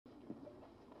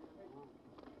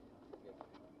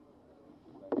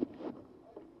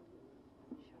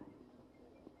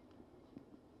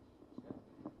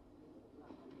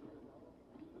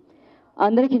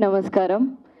అందరికీ నమస్కారం.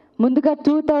 ముందుగా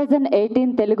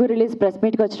 2018 తెలుగు రిలీజ్ ప్రెస్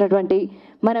మీట్కి వచ్చినటువంటి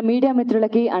మన మీడియా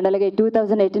మిత్రులకి అండ్ అలాగే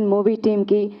 2018 మూవీ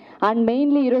టీమ్కి అండ్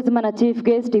మెయిన్లీ ఈరోజు మన చీఫ్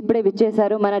గెస్ట్ ఇప్పుడే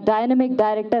విచ్చేశారు మన డైనమిక్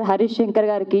డైరెక్టర్ హరీష్ శంకర్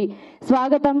గారికి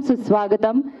స్వాగతం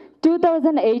సుస్వాగతం.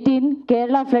 2018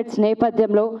 కేరళ ఫ్లడ్స్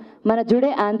నేపథ్యంలో మన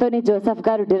జుడే ఆంథోనీ జోసెఫ్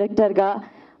గారు డైరెక్టర్గా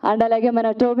అండ్ అలాగే మన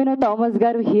టోవినో థామస్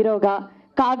గారు హీరోగా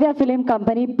కావ్య ఫిలిం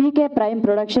కంపెనీ పీకే ప్రైమ్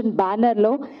ప్రొడక్షన్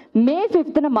బ్యానర్లో మే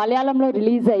 5th మలయాళంలో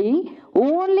రిలీజ్ అయ్యి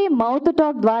ఓన్లీ మౌత్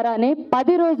టాక్ ద్వారానే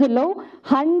 10 రోజుల్లో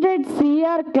 100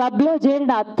 CR క్లబ్లో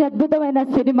చేరిన అత్యద్భుతమైన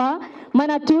సినిమా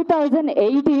మన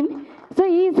 2018. సో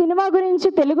ఈ సినిమా గురించి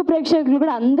తెలుగు ప్రేక్షకులు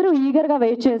కూడా అందరూ ఈగర్గా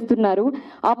వెయిట్ చేస్తున్నారు.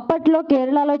 అప్పట్లో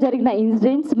కేరళలో జరిగిన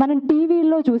ఇన్సిడెంట్స్ మనం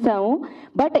టీవీలో చూసాము,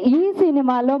 బట్ ఈ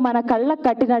సినిమాలో మన కళ్ళకు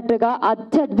కట్టినట్టుగా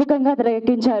అత్యద్భుతంగా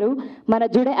తెరకెక్కించారు మన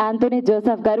జుడే ఆంథోనీ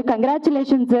జోసెఫ్ గారు.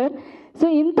 Congratulations sir. సో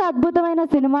ఇంత అద్భుతమైన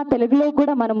సినిమా తెలుగులో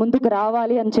కూడా మన ముందుకు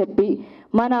రావాలి అని చెప్పి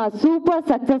మన సూపర్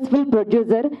సక్సెస్ఫుల్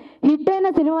ప్రొడ్యూసర్, హిట్ అయిన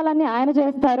సినిమాలన్నీ ఆయన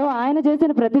చేస్తారో, ఆయన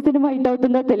చేసిన ప్రతి సినిమా హిట్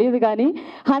అవుతుందో తెలియదు కానీ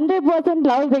 100%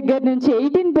 లవ్ దగ్గర నుంచి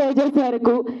 18 పేజెస్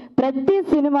వరకు ప్రతి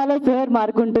సినిమాలో సార్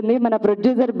మార్కుంటుంది. మన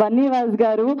ప్రొడ్యూసర్ బన్నీవాస్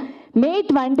గారు మే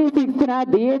 26న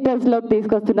థియేటర్స్లోకి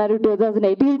తీసుకొస్తున్నారు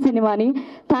 2018 సినిమాని.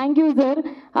 Thank you sir.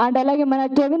 అండ్ అలాగే మన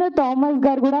టొవినో థామస్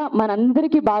గారు కూడా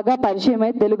మనందరికీ బాగా పరిచయం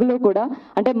అయ్యి తెలుగులో కూడా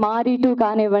అంటే మారీ 2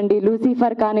 కానివ్వండి,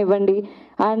 లూసిఫర్ కానివ్వండి,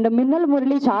 అండ్ మిన్నల్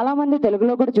మురళి చాలామంది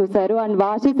తెలుగులో కూడా చూశారు, అండ్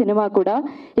వాసి సినిమా కూడా.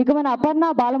 ఇక మన అపర్ణ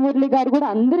బాలమురళి గారు కూడా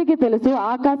అందరికీ తెలుసు,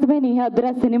 ఆకాశమే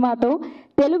నీహద్ర సినిమాతో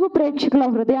తెలుగు ప్రేక్షకుల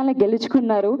హృదయాలను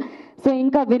గెలుచుకున్నారు. సో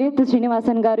ఇంకా వినీత్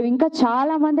శ్రీనివాసన్ గారు ఇంకా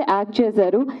చాలామంది యాక్ట్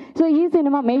చేశారు. సో ఈ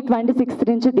సినిమా మే 26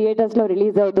 నుంచి థియేటర్స్లో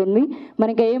రిలీజ్ అవుతుంది.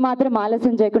 మనకి ఏమాత్రం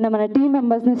ఆలస్యం చేయకుండా మన టీం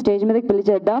మెంబర్స్ని స్టేజ్ మీదకి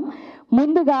పిలిచేద్దాం.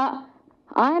 ముందుగా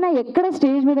ఆయన ఎక్కడ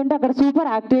స్టేజ్ మీద ఉంటే అక్కడ సూపర్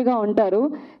యాక్టివ్గా ఉంటారు.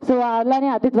 సో అలానే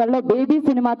అతి త్వరలో బేబీ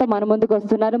సినిమాతో మన ముందుకు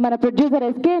వస్తున్నారు మన ప్రొడ్యూసర్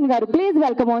ఎస్కేఎన్ గారు. Please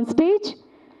welcome on stage.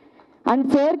 And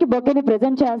సార్కి బొకేని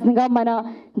ప్రజెంట్ చేస్తుందిగా మన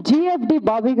GFD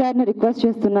బాబీ గారిని రిక్వెస్ట్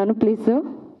చేస్తున్నాను. Please sir.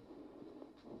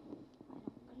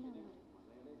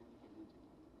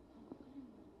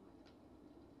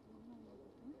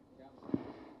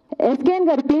 ఎస్కేఎన్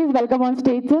గారు please welcome on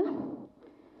stage sir.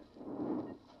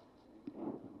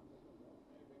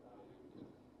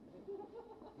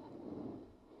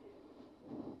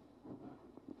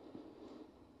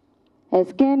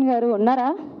 SKN గారు ఉన్నారా?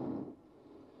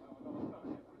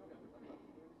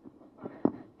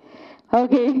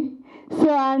 ఓకే. సో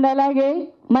అండ్ అలాగే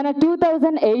మన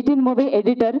 2018 మూవీ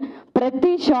ఎడిటర్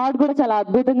ప్రతి షాట్ కూడా చాలా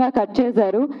అద్భుతంగా కట్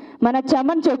చేశారు మన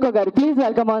చమన్ చొక్కో గారు. ప్లీజ్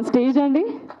వెల్కమ్ ఆన్ స్టేజ్ అండి.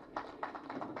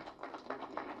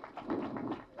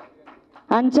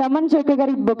 అండ్ చమన్ చొక్కో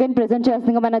గారికి బొకేని ప్రెజెంట్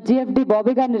చేస్తుండగా మన GFD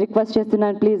బాబీ గారిని రిక్వెస్ట్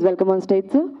చేస్తున్నాను. Please welcome on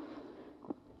stage.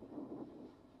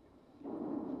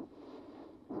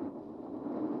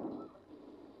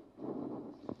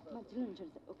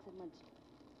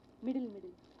 Middle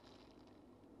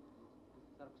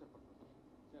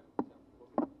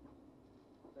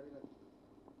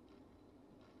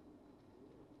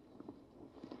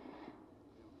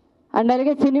and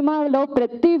అలాగే సినిమాలో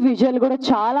ప్రతి విజువల్ కూడా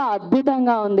చాలా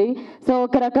అద్భుతంగా ఉంది. సో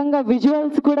ఒక రకంగా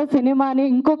విజువల్స్ కూడా సినిమాని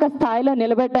ఇంకొక స్థాయిలో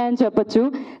నిలబెట్టాయని చెప్పొచ్చు.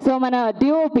 సో మన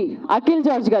DOP అఖిల్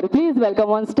జార్జ్ గారు please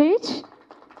welcome on stage.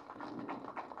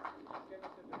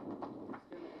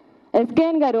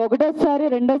 SKN గారు ఒకటోసారి,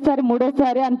 రెండోసారి,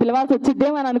 మూడోసారి అని పిలవాల్సి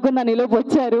వచ్చిద్దేమని అనుకున్నాను, ఈలోపు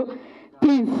వచ్చారు.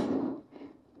 Please.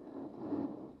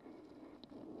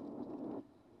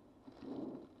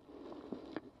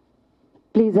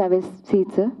 Please have a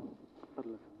seat sir.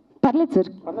 పర్లేదు సార్.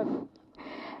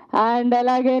 అండ్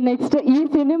అలాగే నెక్స్ట్ ఈ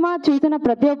సినిమా చూసిన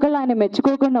ప్రతి ఒక్కళ్ళు ఆయన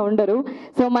మెచ్చుకోకుండా ఉండరు.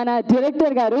 సో మన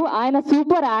డైరెక్టర్ గారు ఆయన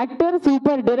super actor,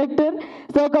 super director.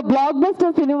 So ఒక బ్లాక్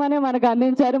బస్టర్ సినిమానే మనకు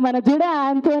అందించారు మన జుడే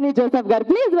ఆంథోనీ జోసెఫ్ గారు.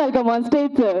 Please welcome on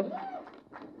stage sir.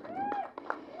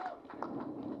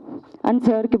 And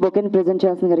సార్కి బొకేని ప్రజెంట్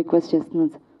చేయాల్సిందిగా రిక్వెస్ట్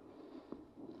చేస్తున్నాను సార్.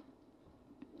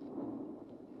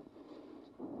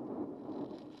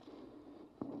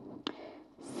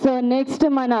 సో నెక్స్ట్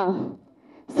మన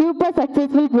సూపర్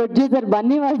సక్సెస్ఫుల్ ప్రొడ్యూసర్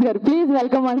బన్నీవాస్ గారు please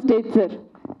welcome on stage sir.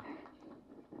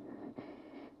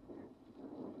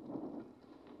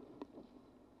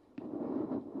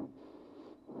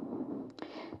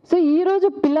 So ఈరోజు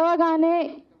పిలవగానే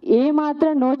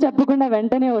ఏమాత్రం నో చెప్పకుండా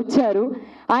వెంటనే వచ్చారు.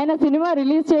 ఆయన సినిమా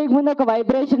రిలీజ్ చేయకముందు ఒక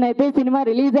వైబ్రేషన్ అయితే సినిమా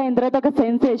రిలీజ్ అయిన తర్వాత ఒక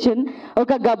సెన్సేషన్,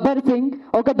 ఒక గబ్బర్ సింగ్,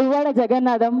 ఒక దువ్వాడ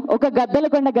జగన్నాథం, ఒక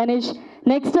గద్దలకొండ గణేష్,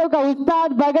 నెక్స్ట్ ఒక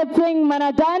ఉస్తాద్ భగత్ సింగ్ మన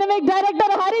డైనమిక్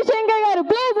డైరెక్టర్ హరీష్ శంకర్ గారు.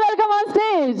 Please welcome on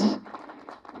stage.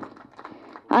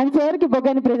 And సార్కి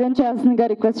బొకేని ప్రజెంట్ చేయాల్సిందిగా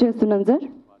రిక్వెస్ట్ చేస్తున్నాను సార్.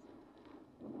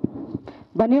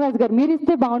 బన్నీవాస్ గారు మీరు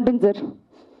ఇస్తే బాగుంటుంది సార్.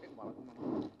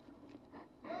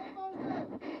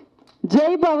 జై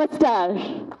పవర్ స్టార్.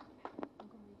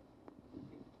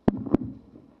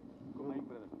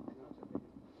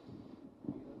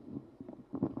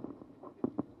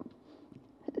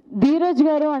 ధీరజ్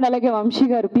గారు అండ్ అలాగే వంశీ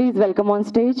గారు ప్లీజ్ వెల్కమ్ ఆన్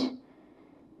స్టేజ్.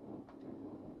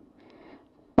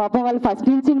 పాపం వాళ్ళు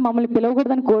ఫస్ట్ నుంచి మమ్మల్ని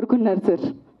పిలవకూడదని కోరుకున్నారు సార్.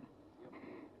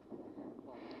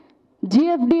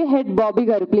 జిఎఫ్డి హెడ్ బాబీ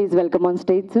గారు please welcome on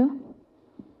stage sir.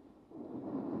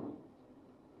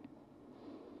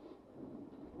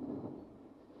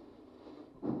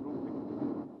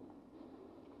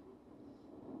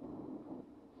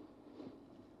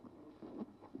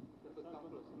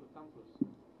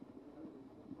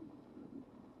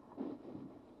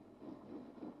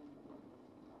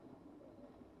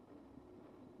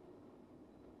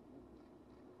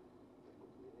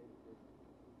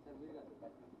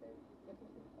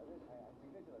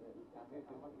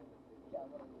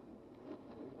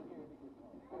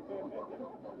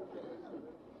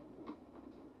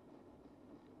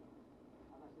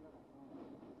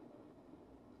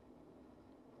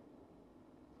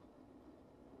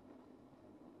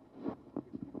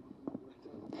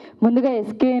 ముందుగా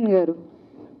ఎస్కేఎన్ గారు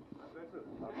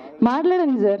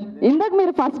మాట్లాడండి సార్. ఇందాక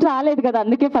మీరు ఫస్ట్ రాలేదు కదా,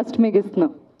 అందుకే ఫస్ట్ మీకు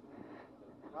ఇస్తున్నాం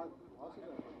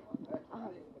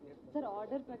సార్.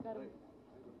 ఆర్డర్ ప్రకారం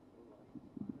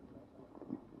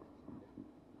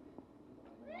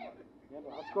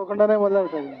రాసుకోకుండానే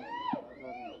మొదలవుతుంది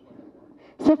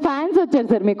సార్. ఫ్యాన్స్ వచ్చారు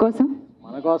సార్ మీకోసం.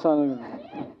 మన కోసం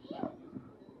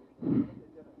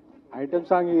ఐటమ్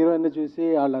సాంగ్ హీరోయిన్ చూసి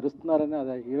వాళ్ళు అరుస్తున్నారని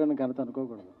అది హీరోయిన్ ఘనత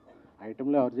అనుకోకూడదు.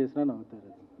 ఐటెంలో ఎవరు చేసినా నవ్వుతారు.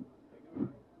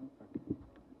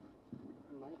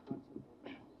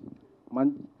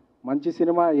 మంచి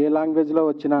సినిమా ఏ లాంగ్వేజ్లో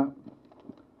వచ్చినా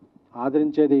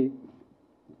ఆదరించేది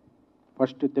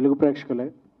ఫస్ట్ తెలుగు ప్రేక్షకులే,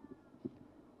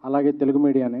 అలాగే తెలుగు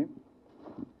మీడియానే.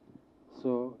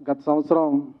 సో గత సంవత్సరం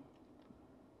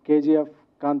కేజీఎఫ్,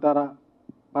 కాంతారా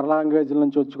పర లాంగ్వేజ్ల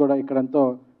నుంచి వచ్చి కూడా ఇక్కడ ఎంతో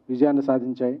విజయాన్ని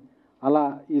సాధించాయి. అలా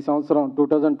ఈ సంవత్సరం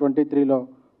 2023లో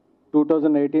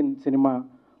 2018 సినిమా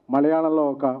మలయాళంలో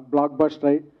ఒక బ్లాక్ బస్టర్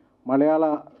అయి మలయాళ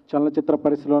చలనచిత్ర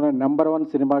పరిశ్రమలోనే #1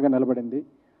 సినిమాగా నిలబడింది.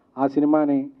 ఆ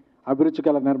సినిమాని అభిరుచి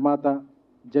గల నిర్మాత,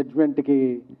 జడ్జ్మెంట్కి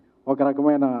ఒక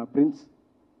రకమైన ప్రిన్స్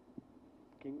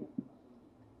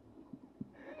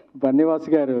బన్నీవాస్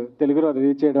గారు తెలుగులో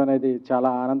రిలీజ్ చేయడం అనేది చాలా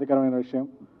ఆనందకరమైన విషయం.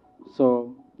 సో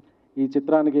ఈ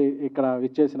చిత్రానికి ఇక్కడ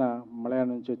విచ్చేసిన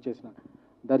మలయాళం నుంచి వచ్చేసిన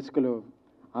దర్శకులు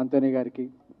ఆంటోనీ గారికి,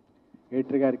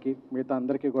 ఎడిటర్ గారికి, మిగతా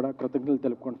అందరికీ కూడా కృతజ్ఞతలు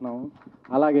తెలుపుకుంటున్నాము.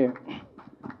 అలాగే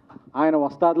ఆయన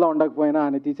వస్తాద్లా ఉండకపోయినా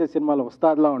ఆయన తీసే సినిమాలు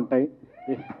వస్తాద్లా ఉంటాయి.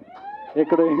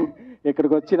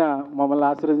 ఇక్కడికి వచ్చిన మమ్మల్ని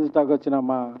ఆశీర్వదించడానికి వచ్చిన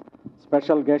మా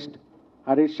special guest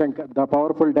Harish Shankar, the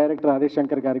powerful director Harish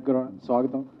Shankar గారికి కూడా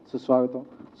స్వాగతం, సుస్వాగతం.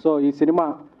 సో ఈ సినిమా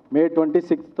May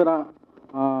 26న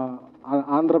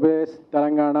ఆంధ్రప్రదేశ్,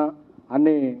 తెలంగాణ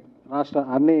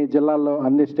అన్ని జిల్లాల్లో,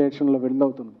 అన్ని స్టేషన్లో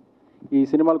విడుదలవుతుంది. ఈ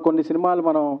సినిమాలు కొన్ని సినిమాలు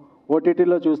మనం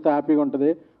ఓటీటీలో చూస్తే హ్యాపీగా ఉంటుంది.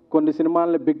 కొన్ని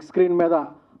సినిమాలని బిగ్ స్క్రీన్ మీద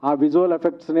ఆ విజువల్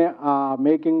ఎఫెక్ట్స్ని, ఆ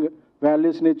మేకింగ్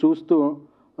వాల్యూస్ని చూస్తూ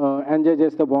ఎంజాయ్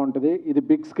చేస్తే బాగుంటుంది. ఇది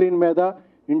బిగ్ స్క్రీన్ మీద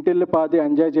ఇంటిల్లి పాది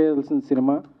ఎంజాయ్ చేయాల్సిన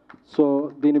సినిమా. సో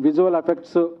దీని విజువల్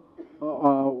ఎఫెక్ట్స్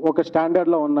ఒక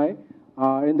స్టాండర్డ్లో ఉన్నాయి.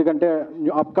 ఎందుకంటే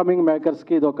అప్కమింగ్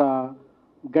మేకర్స్కి ఇది ఒక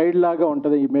గైడ్ లాగా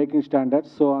ఉంటుంది ఈ మేకింగ్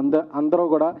స్టాండర్డ్స్. సో అందరూ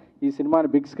కూడా ఈ సినిమాని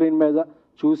బిగ్ స్క్రీన్ మీద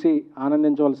చూసి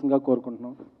ఆనందించవలసిందిగా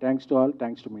కోరుకుంటున్నాం. Thanks to all,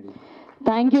 thanks to media.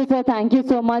 Thank you sir, thank you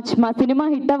so much. మా సినిమా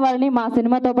హిట్ అవ్వాలని, మా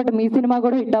సినిమాతో పాటు మీ సినిమా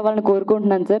కూడా హిట్ అవ్వాలని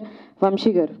కోరుకుంటున్నాను సార్.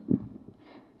 వంశీ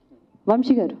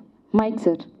గారు మైక్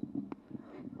సార్.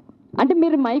 అంటే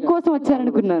మీరు మైక్ కోసం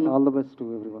వచ్చారనుకున్నాను. All the best to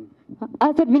everyone.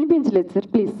 Sir వినిపించలేదు sir,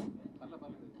 please.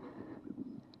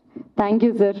 Thank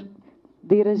you sir.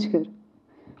 Dheeraj గారు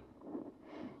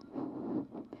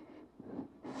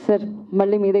సార్,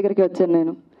 మళ్ళీ మీ దగ్గరికి వచ్చాను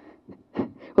నేను.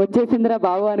 వచ్చేసిందిరా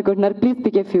బాబు అనుకుంటున్నారు. Please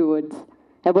pick a few words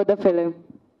about the film.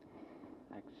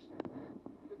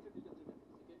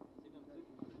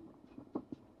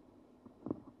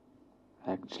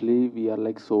 Actually, we are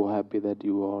like so happy that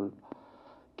you all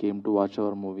came to watch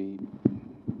our movie.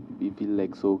 We feel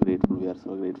like so grateful. We are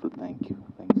so grateful. Thank you.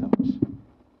 Thank you so much.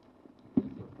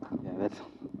 Yeah, that's.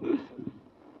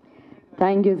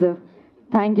 Thank you sir,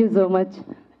 thank you so much.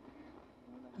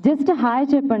 Just hi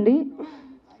చెప్పండి,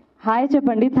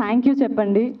 thank you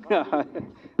చెప్పండి,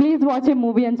 please watch A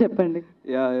movie అని చెప్పండి.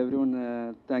 Yeah, everyone,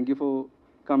 thank you for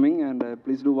coming and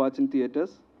please do watch in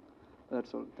theaters.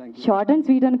 That's all. Thank you. Short and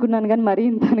sweet అనుకున్నాను కానీ మరీ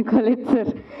ఇంత అనుకోలేదు sir.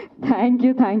 Thank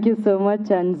you so much.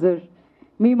 And sir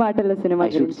మీ మాటల్లో cinema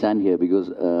I should stand here because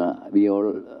we all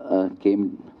came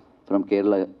from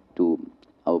Kerala to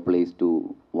our place to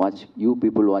watch you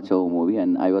people watch our movie,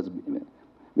 and I was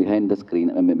behind the screen,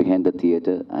 behind the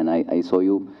theater, and I saw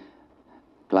you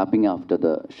clapping after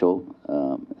the show.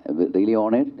 Really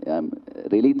honored.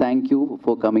 Really thank you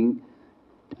for coming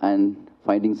and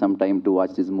finding some time to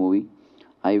watch this movie.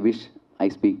 I wish I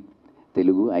speak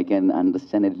Telugu. I can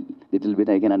understand a little bit.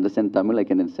 I can understand Tamil. I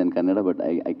can understand Kannada, but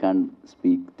I can't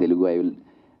speak Telugu. I will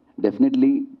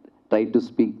definitely try to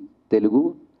speak Telugu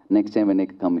next time when I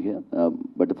come here.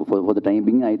 But for the time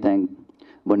being, I thank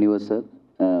Bonivar sir,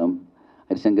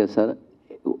 Harishankar sir,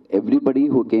 everybody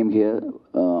who came here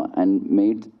and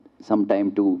made some time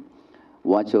to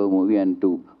watch our movie and to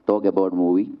talk about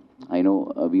movie. I know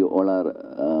we all are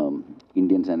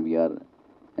Indians and we are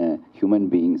human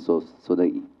beings, so the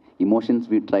emotions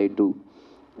we try to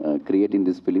create in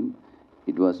this film,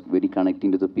 it was very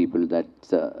connecting to the people.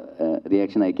 That's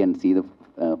reaction I can see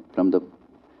from the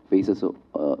faces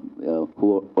who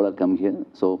all are come here.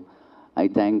 So I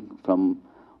thank from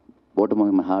bottom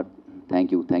of my heart.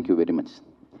 Thank you very much.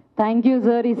 Thank you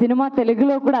sir. ఈ cinema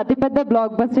తెలుగులో కూడా అతిపెద్ద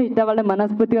block buster hit అవ్వాలని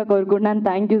మనస్ఫూర్తిగా కోరుకుంటున్నాను.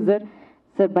 Thank you sir.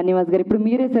 Sir Bunny Vas గారు, ఇప్పుడు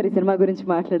మీరే సార్ ఈ సినిమా గురించి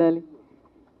మాట్లాడాలి.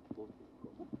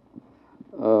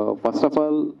 ఫస్ట్ ఆఫ్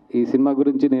ఆల్ ఈ సినిమా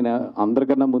గురించి నేను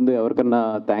అందరికన్నా ముందు ఎవరికన్నా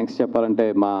థ్యాంక్స్ చెప్పాలంటే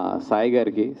మా సాయి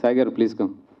గారికి. సాయి గారు please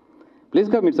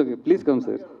come it's okay, please come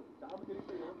sir.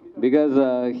 Because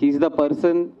he's the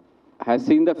person has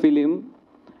seen the film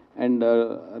and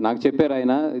నాకు చెప్పారు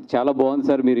ఆయన, చాలా బాగుంది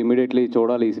సార్, మీరు ఇమీడియట్లీ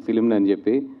చూడాలి ఈ ఫిలింని అని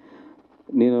చెప్పి.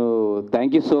 నేను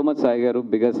thank you so much Sai గారు,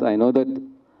 బికాస్ ఐ నో దట్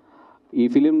ఈ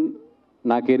ఫిలిం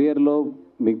నా కెరియర్లో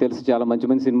మీకు తెలిసి చాలా మంచి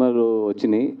మంచి సినిమాలు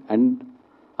వచ్చినాయి అండ్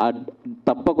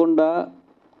తప్పకుండా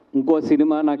ఇంకో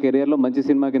సినిమా నా కెరియర్లో మంచి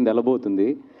సినిమా కింద వెళ్ళబోతుంది.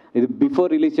 ఇది బిఫోర్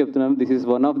రిలీజ్ చెప్తున్నాను. This is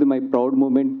one of the my proud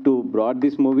moment to broad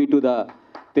this movie to the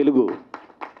Telugu.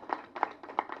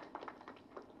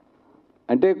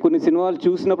 అంటే కొన్ని సినిమాలు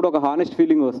చూసినప్పుడు ఒక హానెస్ట్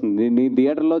ఫీలింగ్ వస్తుంది. నీ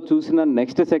థియేటర్లో చూసిన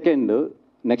నెక్స్ట్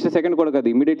సెకండ్ కూడా కాదు,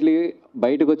 ఇమీడియట్లీ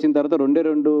బయటకు వచ్చిన తర్వాత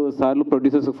రెండు సార్లు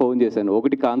ప్రొడ్యూసర్స్కి ఫోన్ చేశాను.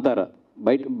 ఒకటి కాంతారా,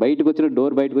 బయటకు వచ్చిన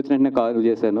వెంటనే కాల్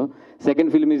చేశాను.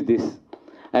 Second film is this.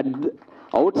 At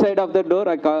outside of the door,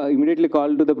 I immediately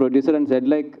called to the producer and said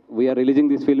like, we are releasing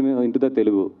this film into the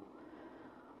Telugu.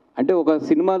 అంటే ఒక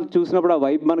సినిమా చూసినప్పుడు ఆ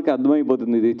వైబ్ మనకి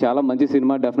అర్థమైపోతుంది. ఇది చాలా మంచి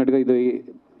సినిమా, డెఫినెట్గా ఇది.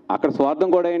 అక్కడ స్వార్థం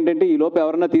కూడా ఏంటంటే ఈ లోపు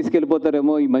ఎవరన్నా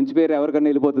తీసుకెళ్ళిపోతారేమో, ఈ మంచి పేరు ఎవరికన్నా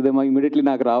వెళ్ళిపోతుందేమో, ఇమీడియట్లీ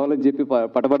నాకు రావాలని చెప్పి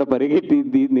పటపట పరిగెట్టి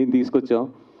నేను తీసుకొచ్చాం.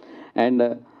 అండ్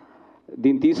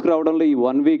దీన్ని తీసుకురావడంలో ఈ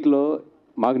 1 వీక్లో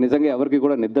మాకు నిజంగా ఎవరికి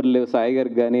కూడా నిద్ర లేవు. సాయి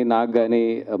గారికి కానీ, నాకు కానీ,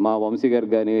 మా వంశీ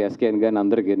గారికి కానీ, ఎస్కేఎన్ కానీ,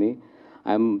 అందరికి కానీ.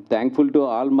 I'm thankful to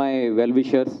all my well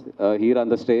wishers here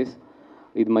on the stage.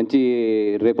 ఇది మంచి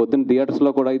రేపొద్దున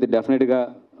థియేటర్స్లో కూడా ఇది డెఫినెట్గా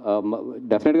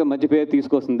మంచి పేరు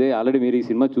తీసుకొస్తుంది. ఆల్రెడీ మీరు ఈ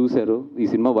సినిమా చూశారు, ఈ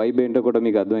సినిమా వైబ్ ఏంటో కూడా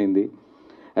మీకు అర్థమైంది.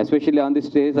 Especially on the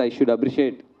stage I should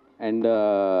appreciate and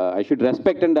I should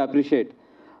respect and appreciate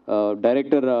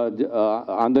director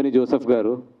Anthony Joseph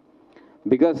గారు.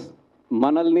 బికాస్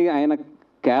మనల్ని ఆయన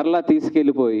కేరళ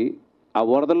తీసుకెళ్ళిపోయి ఆ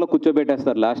వరదల్లో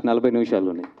కూర్చోబెట్టేస్తారు లాస్ట్ 40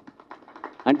 నిమిషాల్లోనే.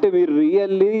 అంటే మీరు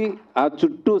రియల్లీ ఆ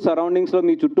చుట్టూ సరౌండింగ్స్లో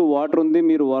మీ చుట్టూ వాటర్ ఉంది,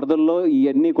 మీరు వరదల్లో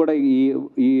ఇవన్నీ కూడా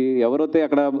ఈ ఎవరైతే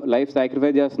అక్కడ లైఫ్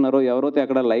సాక్రిఫైస్ చేస్తున్నారో, ఎవరైతే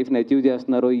అక్కడ లైఫ్ని అచీవ్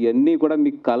చేస్తున్నారో, ఇవన్నీ కూడా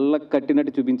మీకు కళ్ళకు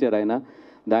కట్టినట్టు చూపించారు ఆయన.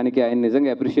 దానికి ఆయన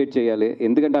నిజంగా అప్రిషియేట్ చేయాలి.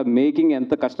 ఎందుకంటే ఆ మేకింగ్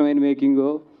ఎంత కష్టమైన మేకింగో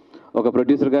ఒక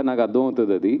ప్రొడ్యూసర్గా నాకు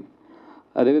అర్థమవుతుంది అది.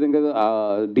 అదేవిధంగా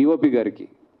డిఓపి గారికి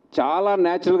చాలా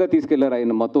న్యాచురల్గా తీసుకెళ్లారు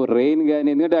ఆయన. మొత్తం రెయిన్ కానీ,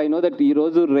 ఎందుకంటే ఐ నో దట్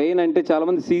ఈరోజు రెయిన్ అంటే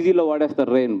చాలామంది సీజీలో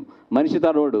వాడేస్తారు. రెయిన్ మనిషి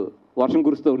తరోడు వర్షం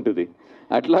కురుస్తూ ఉంటుంది.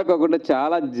 అట్లా కాకుండా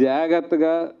చాలా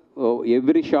జాగ్రత్తగా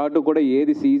ఎవ్రీ షాట్ కూడా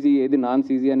ఏది సీజీ ఏది నాన్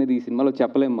సీజీ అనేది ఈ సినిమాలో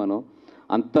చెప్పలేము మనం.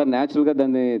 అంత న్యాచురల్గా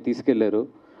దాన్ని తీసుకెళ్లారు.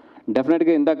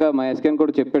 డెఫినెట్గా ఇందాక మా ఎస్కేన్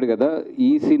కూడా చెప్పాడు కదా,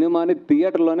 ఈ సినిమాని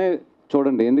థియేటర్లోనే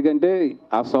చూడండి. ఎందుకంటే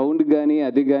ఆ సౌండ్ కానీ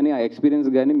అది కానీ ఆ ఎక్స్పీరియన్స్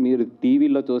కానీ మీరు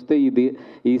టీవీలో చూస్తే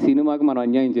ఈ సినిమాకి మనం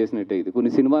అన్యాయం చేసినట్టే. ఇది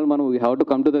కొన్ని సినిమాలు మనం we have to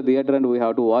come to the theatre and we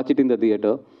have to watch it in the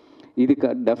theatre. ఇది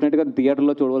డెఫినెట్గా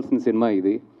థియేటర్లో చూడవలసిన సినిమా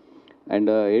ఇది. అండ్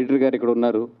ఎడిటర్ గారు ఇక్కడ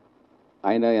ఉన్నారు,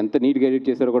 ఆయన ఎంత నీట్గా ఎడిట్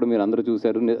చేశారో కూడా మీరు అందరూ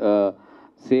చూశారు.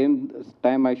 Same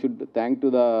time I should thank to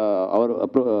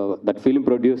that film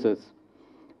producers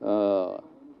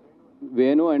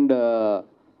Venu and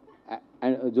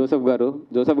Joseph గారు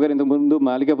ఇంతకుముందు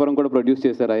మాలికాపురం కూడా ప్రొడ్యూస్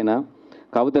చేశారు ఆయన.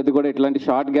 కాకపోతే అది కూడా ఇట్లాంటి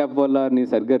షార్ట్ గ్యాప్ వల్ల నేను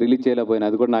సరిగ్గా రిలీజ్ చేయలేకపోయినా,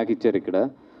 అది కూడా నాకు ఇచ్చారు ఇక్కడ.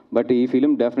 బట్ ఈ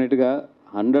ఫిలిం డెఫినెట్గా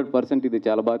 100% ఇది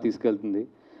చాలా బాగా తీసుకెళ్తుంది.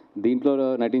 దీంట్లో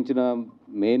నటించిన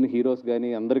మెయిన్ హీరోస్ కానీ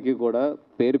అందరికీ కూడా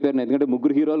పేరున, ఎందుకంటే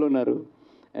 3 హీరోలు ఉన్నారు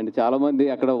అండ్ చాలామంది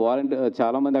అక్కడ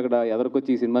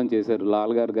ఎదరికొచ్చి ఈ సినిమాని చేశారు.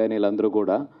 లాల్ గారు కానీ వీళ్ళందరూ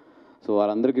కూడా. సో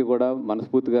వాళ్ళందరికీ కూడా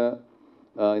మనస్ఫూర్తిగా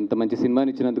ఇంత మంచి సినిమాని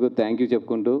ఇచ్చినందుకు థ్యాంక్ యూ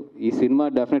చెప్పుకుంటూ, ఈ సినిమా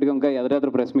డెఫినెట్గా ఇంకా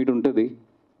ఎదురెదురు ప్రెస్ మీట్ ఉంటుంది.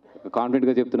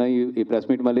 కాన్ఫిడెంట్గా చెప్తున్నా, ఈ ప్రెస్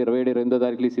మీట్ మళ్ళీ 27-28వ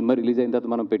తారీఖు ఈ సినిమా రిలీజ్ అయిన తర్వాత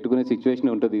మనం పెట్టుకునే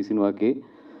సిచ్యువేషన్ ఉంటుంది ఈ సినిమాకి.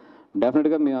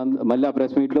 డెఫినెట్గా మళ్ళీ ఆ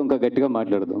ప్రెస్ మీట్లో ఇంకా గట్టిగా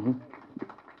మాట్లాడదాం.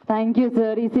 Thank you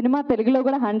sir. ఈ సినిమా తెలుగులో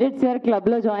కూడా 100 CR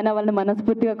క్లబ్లో జాయిన్ అవ్వాలని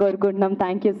మనస్ఫూర్తిగా కోరుకుంటున్నాం.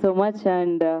 Thank you so much.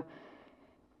 And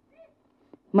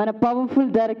మన పవర్ఫుల్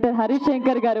డైరెక్టర్ హరీష్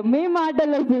శంకర్ గారు మీ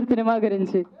మాటల్లో ఈ సినిమా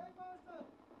గురించి.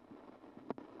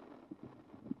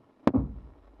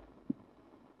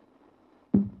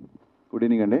 గుడ్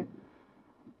ఈవినింగ్ అండి.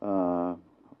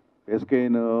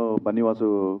 ఎస్కేఎన్ బన్నీవాసు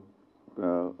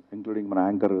ఇంక్లూడింగ్ మన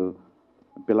యాంకర్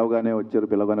పిలవగానే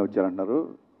వచ్చారు అంటున్నారు.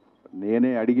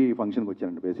 నేనే అడిగి ఫంక్షన్కి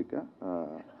వచ్చానండి బేసిక్గా.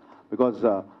 Because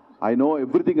I know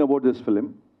everything about this film.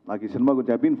 నాకు ఈ సినిమా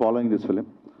గురించి I been following this film.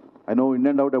 I know in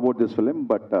and out about this film,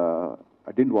 but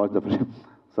I didn't watch the film.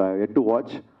 So I had to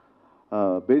watch.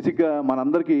 బేసిక్గా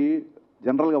మనందరికీ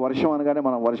జనరల్గా వర్షం అనగానే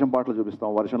మనం వర్షం పాటలు చూపిస్తాం,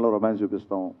 వర్షంలో రొమాన్స్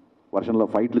చూపిస్తాం, వర్షంలో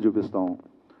ఫైట్లు చూపిస్తాం.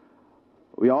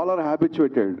 We all are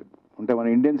habituated. అంటే మన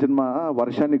ఇండియన్ సినిమా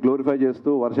వర్షాన్ని గ్లోరిఫై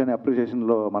చేస్తూ వర్షాన్ని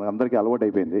అప్రిషియేషన్లో మనకందరికీ అలవాటు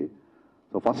అయిపోయింది.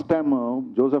 So first time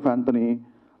Joseph Anthony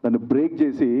దాన్ని బ్రేక్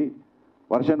చేసి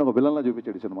వర్షాన్ని ఒక విలన్లా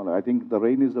చూపించాడు సినిమాలో. I think the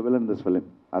rain is the villain in this film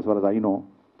as far as I know.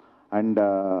 And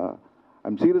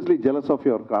I'm seriously jealous of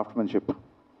your craftsmanship.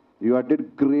 You did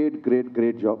great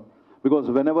job. Because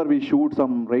whenever we shoot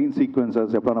some rain sequences,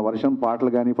 eppana varsham paatlu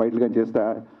gaani fightlu gaani chestha,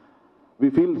 we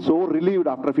feel so relieved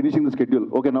after finishing the schedule.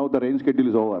 Okay, now the rain schedule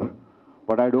is over.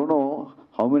 But I don't know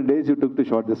how many days you took to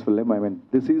shoot this film. I mean,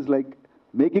 this is like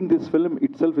making this film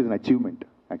itself is an achievement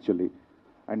actually.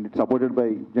 And it's supported by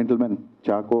gentlemen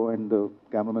Chaco and the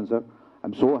cameraman sir.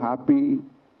 I'm so happy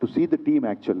to see the team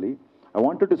actually. I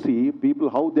wanted to see people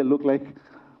how they look like,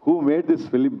 who made this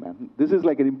film, man. This is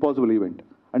like an impossible event.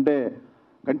 అంటే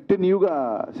కంటిన్యూగా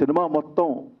cinema మొత్తం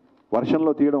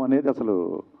వర్షంలో తీయడం అనేది అసలు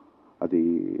అది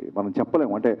మనం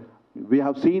చెప్పలేము. అంటే we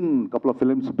have seen couple of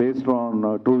films based on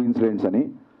true incidents అని.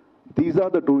 These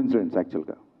are the true incidents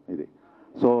యాక్చువల్గా ఇది.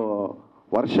 సో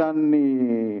వర్షాన్ని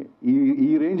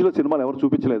ఈ రేంజ్లో సినిమాలు ఎవరు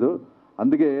చూపించలేదు.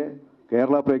 అందుకే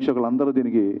కేరళ ప్రేక్షకులందరూ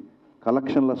దీనికి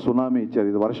కలెక్షన్ల సునామీ ఇచ్చారు.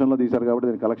 ఇది వర్షంలో తీశారు కాబట్టి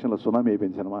దీని కలెక్షన్ల సునామీ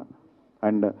అయిపోయింది cinema.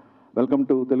 And welcome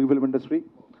to Telugu film industry.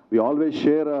 We always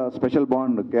share special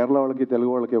bond. Kerala వాళ్ళకి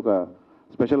తెలుగు వాళ్ళకి ఒక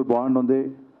స్పెషల్ బాండ్ ఉంది.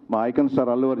 మా ఐకన్ స్టార్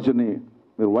అల్లు అర్జున్ని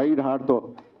మీరు వైడ్ హార్ట్తో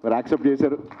మీరు యాక్సెప్ట్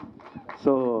చేశారు.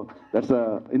 So that's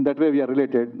in that way we are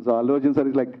related. So Allu Arjun sir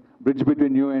is like bridge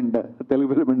between you and Telugu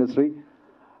film industry.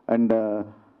 And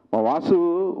మా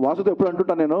వాసుతో ఎప్పుడు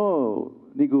అంటుంటాను నేను,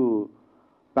 నీకు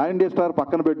పాన్ ఇండియా స్టార్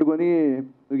పక్కన పెట్టుకొని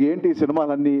ఏంటి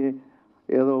సినిమాలన్నీ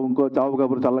ఏదో ఇంకో చావు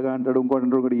కబురు చల్లగా అంటాడు,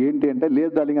 ఇంకోటి ఏంటి అంటే,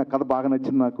 లేదు డార్లింగ్ ఆ కథ బాగా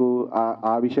నచ్చింది నాకు,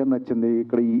 ఆ విషయం నచ్చింది,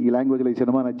 ఇక్కడ ఈ లాంగ్వేజ్లో ఈ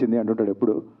సినిమా నచ్చింది అంటుంటాడు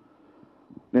ఎప్పుడు.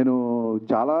 నేను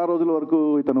చాలా రోజుల వరకు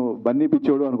ఇతను బన్నీ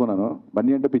పిచ్చోడు అనుకున్నాను.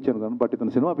 బన్నీ అంటే పిచ్చి అనుకున్నాను, బట్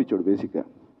ఇతను సినిమా పిచ్చోడు బేసిక్గా.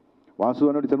 వాసు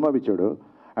అన్నట్టు సినిమా పిచ్చోడు.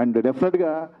 అండ్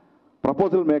డెఫినెట్గా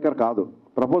ప్రపోజల్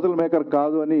మేకర్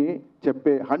కాదు అని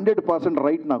చెప్పే 100%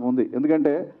 రైట్ నాకు ఉంది.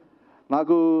 ఎందుకంటే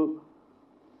నాకు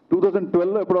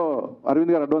 2012లో ఎప్పుడో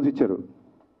అరవింద్ గారు అడ్వాన్స్ ఇచ్చారు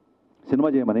సినిమా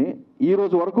చేయమని. ఈ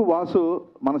రోజు వరకు వాసు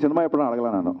మన సినిమా ఎప్పుడో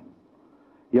అడగలా. నన్ను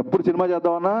ఎప్పుడు సినిమా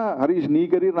చేద్దామన్నా హరీష్ నీ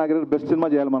కెరీర్ నా కెరీర్ బెస్ట్ సినిమా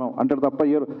చేయాలి మనం అంటాడు తప్ప,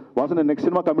 వాసు నేను నెక్స్ట్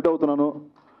సినిమా కమిట్ అవుతున్నాను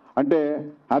అంటే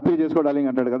హ్యాపీ చేసుకోవడాలి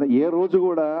అంటాడు కదా. ఏ రోజు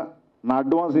కూడా నా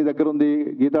అడ్వాన్స్ నీ దగ్గర ఉంది,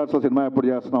 గీతా ఆర్ట్స్లో సినిమా ఎప్పుడు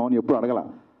చేస్తున్నావు అని ఎప్పుడు అడగల.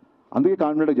 అందుకే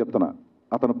కాన్ఫిడెంట్గా చెప్తున్నా,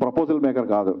 అతను ప్రపోజల్ మేకర్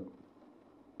కాదు,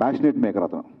 ప్యాషనేట్ మేకర్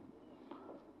అతను.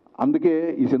 అందుకే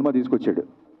ఈ సినిమా తీసుకొచ్చాడు.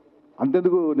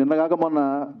 అంతెందుకు నిన్నగాక మొన్న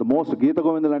ద మోస్ట్ గీత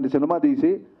గోవింద లాంటి సినిమా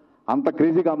తీసి అంత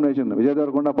క్రేజీ కాంబినేషన్, విజయ్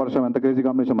దేవరకొండ పరశురామ్ ఎంత క్రేజీ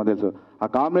కాంబినేషన్ మాకు తెలుసు. ఆ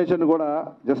కాంబినేషన్ కూడా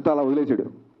జస్ట్ అలా వదిలేసాడు,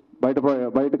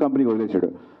 బయట కంపెనీకి వదిలేసాడు.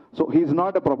 So he's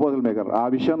not a proposal maker. ఆ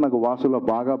విషయం నాకు వాసులో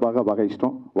బాగా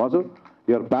ఇష్టం. Vasu,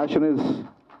 your passion is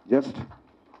just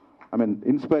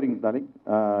inspiring darling.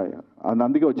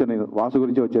 అందుకే వచ్చాను నేను, వాసు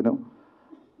గురించి వచ్చాను.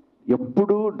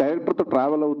 ఎప్పుడు డైరెక్టర్తో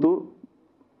ట్రావెల్ అవుతూ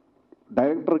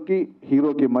డైరెక్టర్కి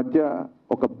హీరోకి మధ్య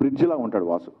ఒక బ్రిడ్జ్లా ఉంటాడు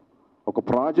వాసు. ఒక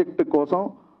ప్రాజెక్ట్ కోసం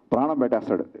ప్రాణం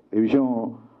పెట్టేస్తాడు. ఈ విషయం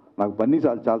నాకు బన్నీ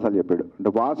చాలాసార్లు చెప్పాడు. అంటే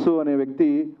వాసు అనే వ్యక్తి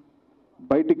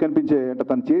బయటికి కనిపించే, అంటే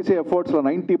తను చేసే ఎఫర్ట్స్లో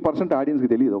 90% ఆడియన్స్కి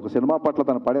తెలియదు. ఒక సినిమా పట్ల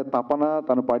తను పడే తపన,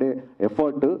 తను పడే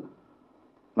ఎఫర్ట్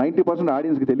 90%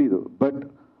 ఆడియన్స్కి తెలియదు. బట్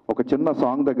ఒక చిన్న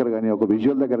సాంగ్ దగ్గర కానీ, ఒక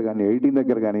విజువల్ దగ్గర కానీ, ఎడిటింగ్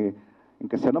దగ్గర కానీ,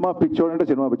 ఇంకా సినిమా పిచ్చోడు అంటే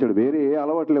సినిమా పిచ్చాడు. వేరే ఏ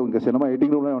అలవాటు లేవు. ఇంకా సినిమా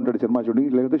ఎడిటింగ్ రూమ్లో ఉంటాడు, సినిమా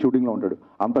షూటింగ్ లేకపోతే షూటింగ్లో ఉంటాడు.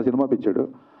 అంత సినిమా పిచ్చాడు.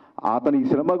 అతను ఈ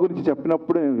సినిమా గురించి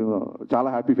చెప్పినప్పుడు నేను చాలా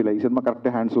హ్యాపీ ఫీల్ అయ్యి, ఈ సినిమా కరెక్ట్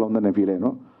హ్యాండ్స్లో ఉందని నేను ఫీల్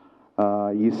అయ్యాను.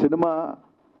 ఈ సినిమా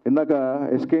ఇందాక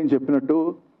ఎస్కే అని చెప్పినట్టు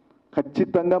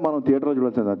ఖచ్చితంగా మనం థియేటర్లో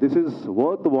చూడాల్సింది. This is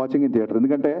worth watching in theatre.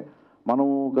 ఎందుకంటే మనం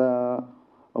ఒక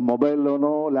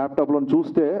మొబైల్లోనో ల్యాప్టాప్లోనో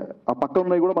చూస్తే ఆ పక్క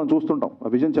ఉన్నవి కూడా మనం చూస్తుంటాం. ఆ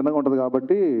విజన్ చిన్నగా ఉంటుంది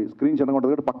కాబట్టి, స్క్రీన్ చిన్నగా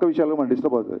ఉంటుంది కాబట్టి పక్క విషయాలు మనం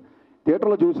డిస్టర్బ్ అవుతుంది.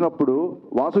 థియేటర్లో చూసినప్పుడు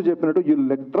వాసు చెప్పినట్టు యూ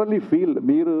లిటరల్లీ ఫీల్,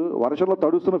 మీరు వర్షంలో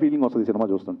తడుస్తున్న ఫీలింగ్ వస్తుంది ఈ సినిమా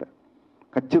చూస్తుంటే.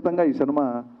 ఖచ్చితంగా ఈ సినిమా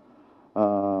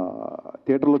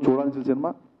థియేటర్లో చూడాల్సిన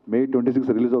సినిమా. May 26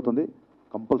 రిలీజ్ అవుతుంది.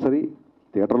 కంపల్సరీ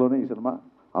థియేటర్లోనే ఈ సినిమా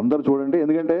అందరూ చూడండి.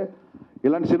 ఎందుకంటే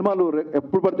ఇలాంటి సినిమాలు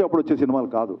ఎప్పుడు పడితే అప్పుడు వచ్చే సినిమాలు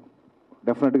కాదు.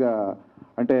 డెఫినెట్గా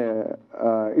అంటే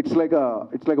it's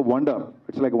like wonder,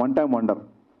 it's like one time wonder.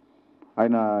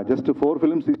 ఆయన జస్ట్ 4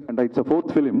 films అంటే it's a 4th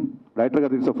film, director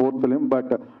గారు it's a 4th film,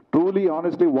 but truly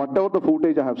honestly what ever the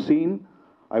footage I have seen,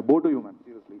 I బో to you man,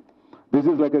 seriously this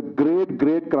is like a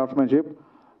great craftsmanship,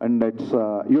 and it's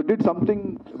you did something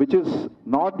which is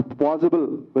not possible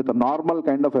with normal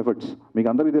kind of efforts. మీకు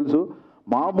అందరికీ తెలుసు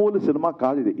మామూలు cinema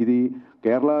కాదు ఇది. ఇది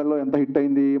కేరళలో ఎంత హిట్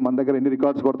అయింది, మన దగ్గర ఎన్ని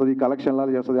రికార్డ్స్ కొడుతుంది,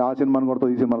 కలెక్షన్లాలు చేస్తుంది, ఆ సినిమాని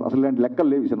కొడుతుంది, ఈ సినిమా, అసలు ఇలాంటి లెక్కలు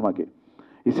లేవు ఈ సినిమాకి.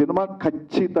 ఈ సినిమా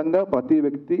ఖచ్చితంగా ప్రతి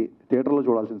వ్యక్తి థియేటర్లో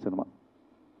చూడాల్సిన సినిమా.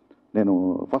 నేను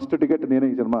ఫస్ట్ టికెట్ నేనే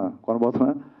ఈ cinema కొనబోతున్నా.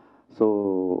 So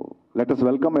let us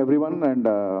welcome everyone, and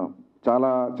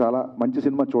చాలా చాలా మంచి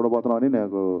సినిమా చూడబోతున్నామని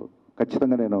నాకు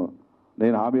ఖచ్చితంగా నేను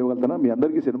హామీ ఇవ్వగలుగుతున్నా. మీ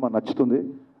అందరికీ సినిమా నచ్చుతుంది,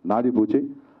 నాది పూచి.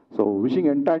 So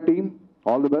wishing entire team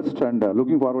all the best, and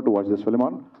looking forward to watch this film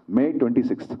on May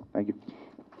 26th. Thank you.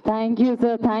 Thank you,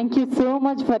 sir. Thank you so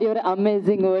much for your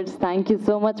amazing words. Thank you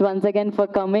so much once again for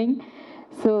coming.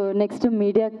 So next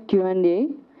media Q&A.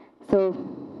 So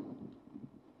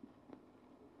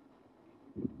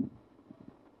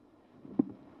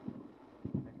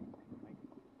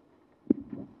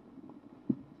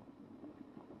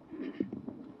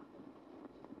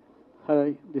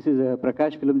Hi, this is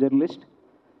Prakash, film journalist.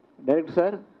 Director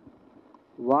sir,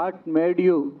 what made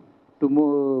you to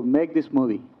make this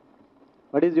movie?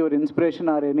 What is your inspiration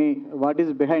or what is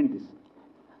behind this?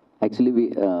 Actually,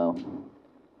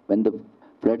 when the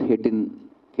flood hit in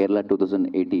Kerala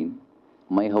 2018,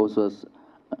 my house was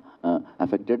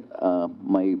affected.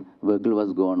 My vehicle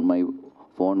was gone, my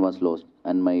phone was lost,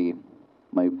 and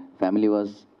my family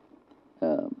was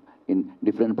in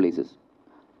different places.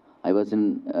 I was in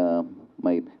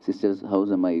my sister's house,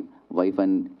 and my wife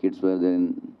and kids were there in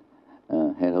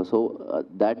her house. So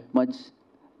that much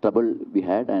trouble we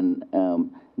had, and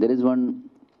there is one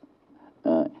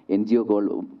NGO called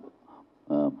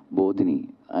Bodhini,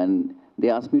 and they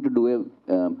asked me to do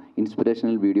a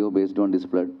inspirational video based on this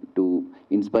flood to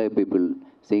inspire people,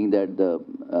 saying that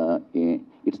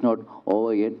it's not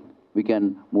over yet, we can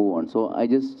move on. So I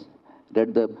just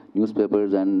read the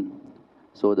newspapers and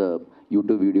saw the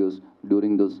YouTube videos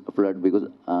during those flood, because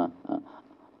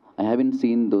I haven't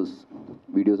seen those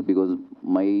videos because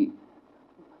my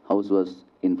house was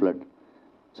in flood.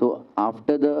 So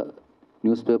after the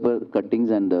newspaper cuttings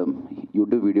and the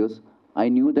YouTube videos, I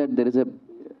knew that there is a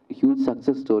huge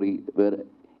success story where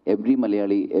every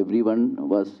Malayali, everyone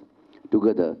was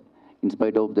together in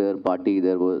spite of their party,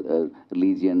 their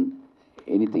religion,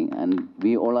 anything, and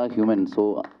we all are human.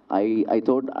 So I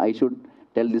thought I should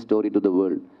tell this story to the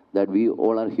world, that we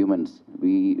all are humans.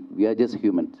 We are just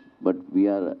humans, but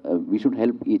we should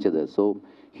help each other. So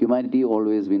humanity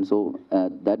always wins. So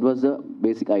that was the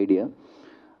basic idea,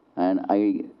 and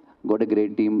I got a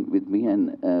great team with me, and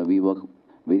we work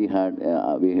very hard.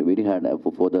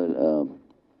 For the.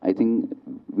 I think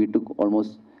we took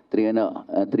almost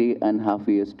 3.5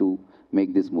 years to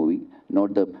make this movie.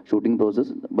 Not the shooting process,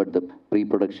 but the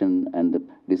pre-production and the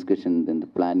discussion and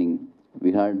the planning.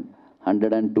 We had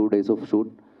 102 days of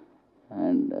shoot,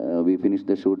 and we finished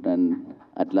the shoot, and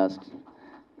at last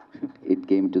it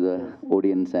came to the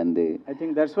audience, and they. I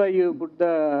think that's why you put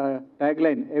the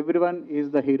tagline, everyone is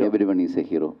the hero. Everyone is a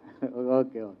hero.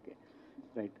 Okay.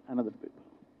 Right, another people.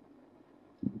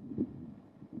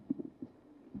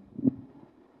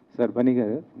 Sir పని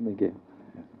గారు మీకే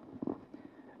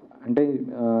అంటే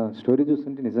story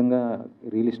చూస్తుంటే నిజంగా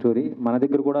real story. మన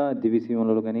దగ్గర కూడా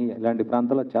దివిసీమలలో కానీ ఇలాంటి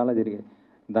ప్రాంతాల్లో చాలా జరిగాయి.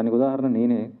 దానికి ఉదాహరణ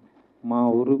నేనే. మా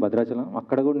ఊరు భద్రాచలం,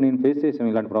 అక్కడ కూడా నేను ఫేస్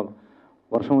చేసాను ఇలాంటి ప్రాబ్లం.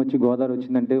 వర్షం వచ్చి గోదావరి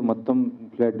వచ్చిందంటే మొత్తం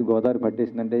ఫ్లడ్, గోదావరి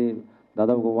పట్టేసిందంటే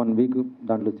దాదాపు 1 వీక్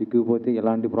దాంట్లో చిక్కుకుపోతే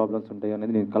ఎలాంటి ప్రాబ్లమ్స్ ఉంటాయో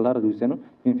అనేది నేను కళ్ళారా చూశాను,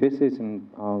 నేను ఫేస్ చేసిన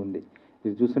ఉంది.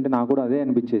 ఇది చూస్తుంటే నాకు కూడా అదే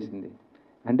అనిపించేసింది.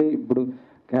 అంటే ఇప్పుడు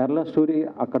కేరళ స్టోరీ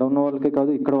అక్కడ ఉన్న వాళ్ళకే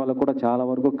కాదు, ఇక్కడ వాళ్ళకి కూడా చాలా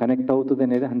వరకు కనెక్ట్ అవుతుంది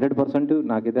అనేది 100%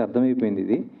 నాకైతే అర్థమైపోయింది.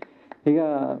 ఇది ఇక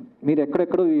మీరు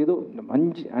ఎక్కడెక్కడో ఏదో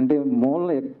మంచి అంటే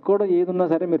మూలలో ఎక్కడో ఏది ఉన్నా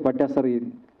సరే మీరు పట్టేస్తారు,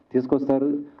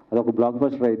 తీసుకొస్తారు. అదొక బ్లాక్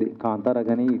బస్టర్ అయింది. కాంతారా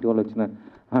కానీ ఇటీవల వచ్చిన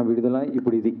విడుదల,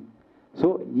 ఇప్పుడు ఇది. సో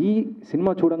ఈ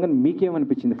సినిమా చూడంగానే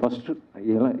మీకేమనిపించింది? ఫస్ట్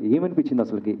ఏమనిపించింది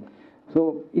అసలుకి? సో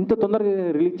ఇంత తొందరగా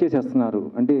రిలీజ్ చేసేస్తున్నారు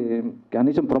అంటే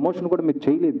కనీసం ప్రమోషన్ కూడా మీరు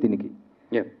చేయలేదు దీనికి.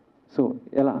 సో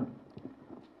ఎలా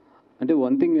అంటే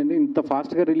వన్ థింగ్ అండి, ఇంత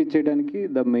ఫాస్ట్గా రిలీజ్ చేయడానికి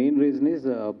the main reason is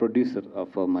producer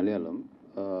of Malayalam,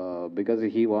 because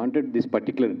he wanted this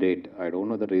particular date. I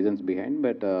don't know the reasons behind,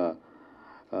 but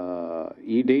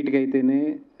ఈ డేట్కి అయితేనే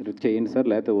చేయండి సార్,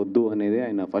 లేకపోతే వద్దు అనేది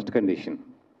ఆయన ఫస్ట్ కండిషన్.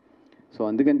 సో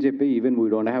అందుకని చెప్పి even we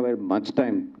don't have much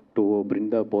time to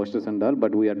bring the posters and all,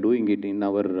 but we are doing it in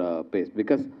our face,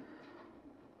 because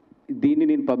దీన్ని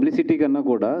నేను పబ్లిసిటీ కన్నా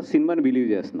కూడా సినిమాని బిలీవ్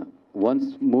చేస్తున్నా. Once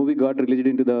movie got released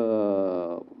in to the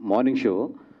morning show,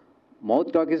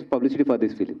 mouth talk is publicity for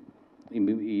this film.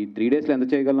 ఈ 3 డేస్లో ఎంత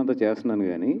చేయగలను అంత చేస్తున్నాను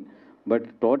కానీ, బట్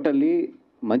టోటల్లీ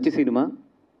మంచి సినిమా,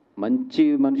 మంచి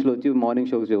మనుషులు వచ్చి మార్నింగ్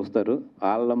షోకి చూస్తారు.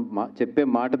 వాళ్ళ చెప్పే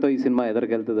మాటతో ఈ సినిమా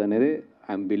ఎదరికెళ్తుంది అనేది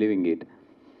ఐఎమ్ బిలీవింగ్ ఇట్.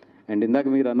 అండ్ ఇందాక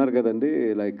మీరు అన్నారు కదండి,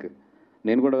 లైక్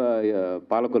నేను కూడా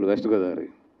Palakollu west Godavari.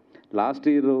 Last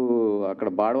year అక్కడ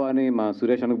బాడవా అని మా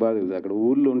సురేష్ అనుకు బాగా తెలుసు, అక్కడ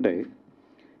ఊళ్ళు ఉంటాయి.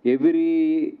 ఎవ్రీ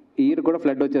ఇయర్ కూడా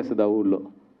ఫ్లడ్ వచ్చేస్తుంది ఆ ఊళ్ళో.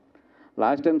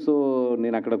 లాస్ట్ టైం సో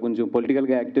నేను అక్కడ కొంచెం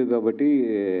పొలిటికల్గా యాక్టివ్ కాబట్టి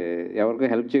ఎవరికో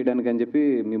హెల్ప్ చేయడానికి అని చెప్పి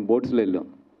మేము బోట్స్లో వెళ్ళాం.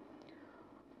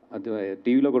 అది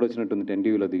టీవీలో కూడా వచ్చినట్టుంది, 10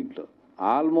 టీవీలో. దీంట్లో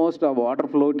ఆల్మోస్ట్ ఆ వాటర్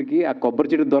ఫ్లోట్కి ఆ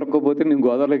కొబ్బరి చెట్టు దొరకకపోతే మేము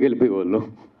గోదావరిలోకి వెళ్ళిపోయేవాళ్ళం.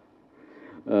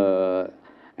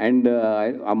 అండ్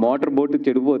ఆ మోటార్ బోట్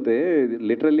చెడిపోతే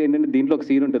లిటరల్లీ ఏంటంటే దీంట్లో ఒక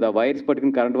సీన్ ఉంటుంది, ఆ వైర్స్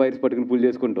పట్టుకుని కరెంట్ వైర్స్ పట్టుకుని పుల్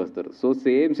చేసుకుంటూ వస్తారు. సో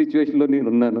సేమ్ సిచ్యువేషన్లో నేను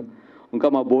ఉన్నాను. ఇంకా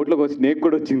మా బోట్లోకి వచ్చి స్నేక్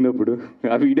కూడా వచ్చింది అప్పుడు,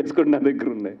 ఆ వీడియోస్ కూడా నా దగ్గర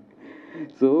ఉన్నాయి.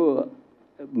 సో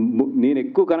నేను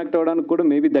ఎక్కువ కనెక్ట్ అవ్వడానికి కూడా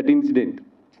maybe that incident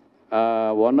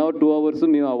 1 hour 2 hours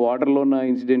మేము ఆ వాటర్లో ఉన్న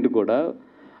ఇన్సిడెంట్ కూడా.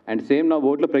 అండ్ సేమ్ నా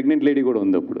బోట్లో ప్రెగ్నెంట్ లేడీ కూడా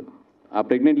ఉంది అప్పుడు. ఆ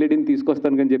ప్రెగ్నెంట్ లేడీని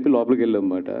తీసుకొస్తాను అని చెప్పి లోపలికి వెళ్ళాం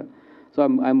అన్నమాట. So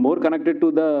I'm more connected to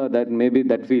that maybe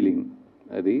that feeling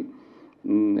అది.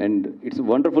 And it's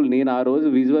wonderful. నేను ఆ రోజు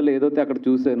విజువల్ ఏదైతే అక్కడ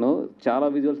చూసానో చాలా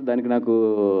విజువల్స్ దానికి నాకు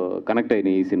కనెక్ట్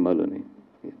అయినాయి ఈ సినిమాలోని.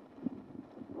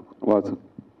 వాసు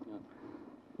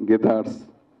గీత ఆర్ట్స్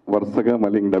వరుసగా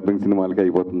మళ్ళీ డబ్బింగ్ సినిమాలకి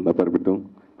అయిపోతుంది పరిమితం.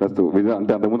 ప్రస్తుతం విజయ్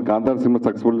అంటే అంతకుముందు కాంతార సినిమా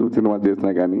సక్సెస్ఫుల్ సినిమాలు చేసినా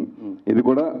కానీ ఇది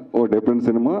కూడా ఓ డిఫరెంట్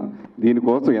సినిమా.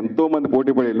 దీనికోసం ఎంతో మంది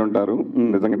పోటీ పడి వెళ్ళి ఉంటారు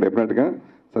నిజంగా. డెఫినెట్గా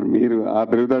సార్ మీరు ఆ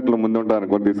తెలివితేటలో ముందుంటారు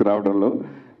అనుకోని తీసుకురావడంలో.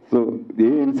 సో ఏ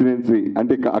ఇన్సిడెన్సీ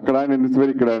అంటే అక్కడ ఆయన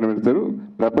నిలిచిపోయి ఇక్కడ ఆయన నిలిచారు.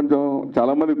 ప్రపంచం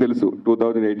చాలామందికి తెలుసు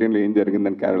 2018లో ఏం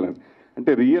జరిగిందని కేరళ.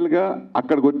 అంటే రియల్గా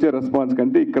అక్కడికి వచ్చే రెస్పాన్స్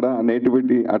కంటే ఇక్కడ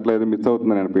నేటివిటీ అట్లా ఏదో మిస్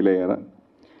అవుతుందని ఆయన ఫీల్ అయ్యారా?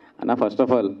 అన్న ఫస్ట్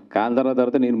ఆఫ్ ఆల్ కాంతారా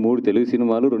తర్వాత నేను 3 తెలుగు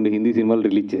సినిమాలు 2 హిందీ సినిమాలు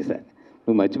రిలీజ్ చేశాను.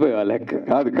 నువ్వు మర్చిపోయావా లెక్క?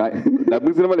 కాదు,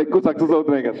 డబ్బింగ్ సినిమాలు ఎక్కువ సక్సెస్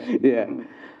అవుతున్నాయి కదా.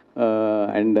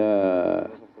 అండ్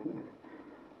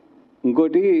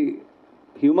ఇంకోటి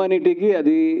హ్యూమానిటీకి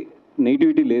అది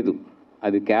నెగిటివిటీ లేదు.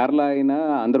 అది కేరళ అయినా,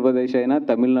 ఆంధ్రప్రదేశ్ అయినా,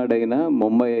 తమిళనాడు అయినా,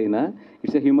 ముంబై అయినా,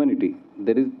 it's a humanity.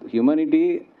 There is humanity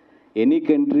any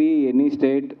country, any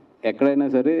state, ఎక్కడైనా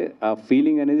సరే ఆ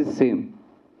ఫీలింగ్ అనేది same.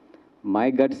 My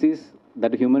guts is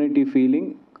that humanity feeling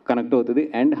connect అవుతుంది.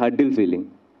 అండ్ హర్డిల్ ఫీలింగ్,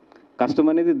 కష్టం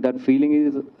అనేది that feeling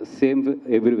is same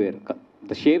everywhere.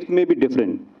 The shapes may be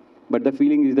different but the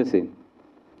feeling is the same.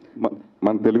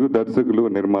 మన తెలుగు దర్శకులు,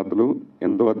 నిర్మాతలు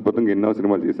ఎంతో అద్భుతంగా ఎన్నో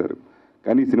సినిమాలు చేశారు.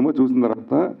 కానీ ఈ సినిమా చూసిన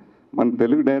తర్వాత మన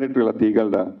తెలుగు డైరెక్టర్ ఇలా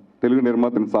తీయగలరా, తెలుగు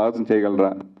నిర్మాతను సాహసం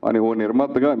చేయగలరా అని ఓ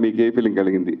నిర్మాతగా మీకు ఏ ఫీలింగ్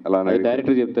కలిగింది? అలా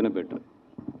డైరెక్టర్ చెప్తేనే బెటర్.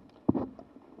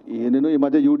 నేను ఈ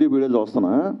మధ్య యూట్యూబ్ వీడియోలు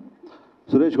చూస్తున్నా.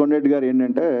 సురేష్ కొండరెడ్డి గారు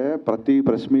ఏంటంటే ప్రతి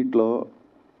ప్రెస్ మీట్లో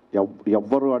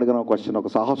ఎవ్వరు అడిగిన క్వశ్చన్, ఒక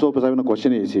సాహసోపేతమైన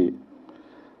క్వశ్చన్ వేసి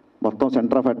మొత్తం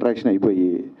సెంటర్ ఆఫ్ అట్రాక్షన్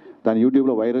అయిపోయి దాన్ని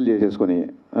యూట్యూబ్లో వైరల్ చేసేసుకొని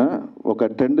ఒక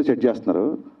ట్రెండ్ సెట్ చేస్తున్నారు.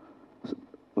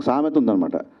 సామెత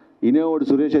ఉందన్నమాట, ఇనేవాడు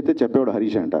సురేష్ అయితే చెప్పేవాడు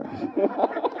హరీష్ అంట.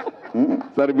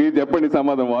 సరే మీరు చెప్పండి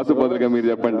సమాధానం, వాసు బదులుగా మీరు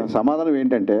చెప్పండి. సమాధానం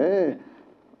ఏంటంటే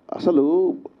అసలు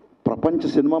ప్రపంచ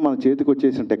సినిమా మన చేతికి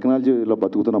వచ్చేసిన టెక్నాలజీలో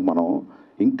బతుకుతున్నాం మనం.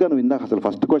 ఇంకా నువ్వు ఇందాక అసలు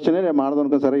ఫస్ట్ క్వశ్చనే నేను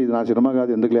మాట్లాడుకున్నా, సరే ఇది నా సినిమా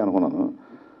కాదు ఎందుకులే అనుకున్నాను.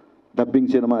 డబ్బింగ్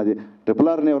సినిమా అది.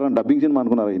 RRRని ఎవరైనా డబ్బింగ్ సినిమా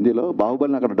అనుకున్నారా? హిందీలో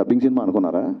బాహుబలిని అక్కడ డబ్బింగ్ సినిమా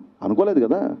అనుకున్నారా? అనుకోలేదు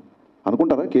కదా.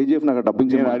 అనుకుంటారా? KGFని అక్కడ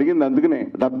డబ్బింగ్ సినిమా అడిగింది అందుకనే.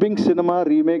 డబ్బింగ్ సినిమా,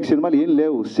 రీమేక్ సినిమాలు ఏం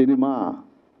లేవు. సినిమా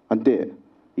అంతే.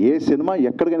 ఏ సినిమా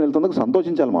ఎక్కడికైనా వెళ్తుందో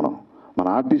సంతోషించాలి మనం. మన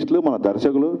ఆర్టిస్టులు, మన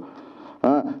దర్శకులు,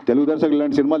 తెలుగు దర్శకులు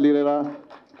ఇలాంటి సినిమాలు తీరేరా.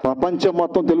 ప్రపంచం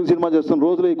మొత్తం తెలుగు సినిమా చేస్తున్న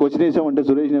రోజులు ఈ క్వశ్చన్ వేసామంటే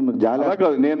సురేష్ నేను జాలి.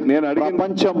 నేను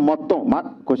ప్రపంచం మొత్తం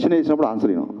క్వశ్చన్ వేసినప్పుడు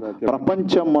ఆన్సర్ నేను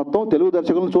ప్రపంచం మొత్తం తెలుగు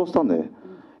దర్శకులను చూస్తుంది.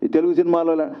 ఈ తెలుగు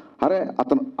సినిమాలో అరే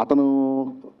అతను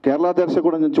కేరళ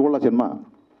దర్శకుడు అని చూడాల సినిమా,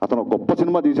 అతను గొప్ప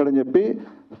సినిమా తీశాడని చెప్పి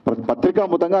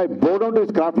పత్రికాముతంగా ఐ బో డౌన్ టు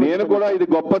హిస్ క్రాఫ్ట్. నేను కూడా ఇది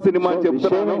గొప్ప సినిమా అని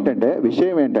చెప్తున్నాను.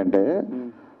 విషయం ఏంటంటే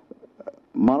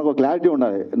మనకు క్లారిటీ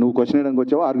ఉండాలి. నువ్వు క్వశ్చన్ వేయడానికి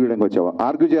వచ్చావా, ఆర్గ్యూ చేయడానికి వచ్చావా?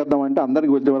 ఆర్గ్యూ చేద్దామంటే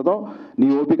అందరికి వచ్చి పెడతాం. నీ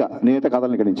ఓపిక, నేత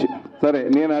కథలు ఇక్కడి నుంచి. సరే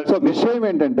నేను సో విషయం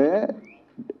ఏంటంటే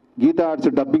గీత ఆర్ట్స్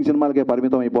డబ్బింగ్ సినిమాలకే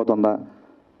పరిమితం అయిపోతుందా?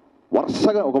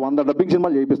 వరుసగా ఒక 100 డబ్బింగ్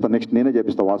సినిమాలు చేయిస్తాను. నెక్స్ట్ నేనే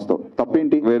చేపిస్తాను. వాస్తవం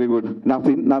తప్పేంటి? Very good.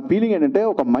 నా ఫీలింగ్ ఏంటంటే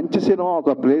ఒక మంచి సినిమా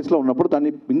ఒక ప్లేస్లో ఉన్నప్పుడు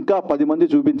దాన్ని ఇంకా 10 మంది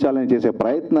చూపించాలని చేసే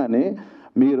ప్రయత్నాన్ని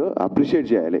మీరు అప్రిషియేట్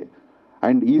చేయాలి.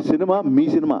 అండ్ ఈ సినిమా మీ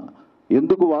సినిమా.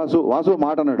 ఎందుకు వాసు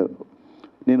మాట అన్నాడు,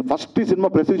 నేను ఫస్ట్ ఈ సినిమా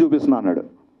ప్రెస్కి చూపిస్తున్నా అన్నాడు.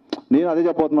 నేను అదే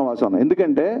చెప్పబోతున్నా వాసు అన్న.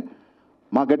 ఎందుకంటే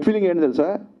మా గట్ ఫీలింగ్ ఏంటి తెలుసా,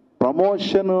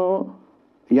 ప్రమోషన్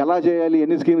ఎలా చేయాలి,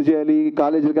 ఎన్ని స్కీమ్స్ చేయాలి,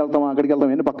 కాలేజీలకు వెళ్తాం, అక్కడికి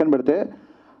వెళ్తాం, ఎన్ని పక్కన పెడితే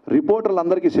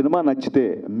రిపోర్టర్లందరికీ సినిమా నచ్చితే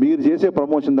మీరు చేసే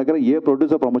ప్రమోషన్ దగ్గర ఏ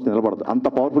ప్రొడ్యూసర్ ప్రమోషన్ నిలబడదు. అంత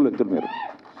పవర్ఫుల్ వ్యక్తులు మీరు.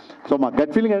 సో మా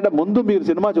గట్ ఫీలింగ్ ఏంటంటే ముందు మీరు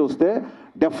సినిమా చూస్తే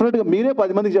డెఫినెట్గా మీరే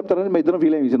 10 మందికి చెప్తారని మేము ఇద్దరం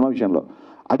ఫీల్ అయ్యాం ఈ సినిమా విషయంలో.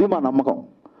 అది మా నమ్మకం.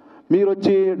 మీరు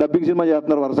వచ్చి డబ్బింగ్ సినిమా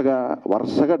చేస్తున్నారు,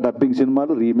 వరుసగా డబ్బింగ్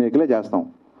సినిమాలు రీమేక్లే చేస్తాం.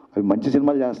 అవి మంచి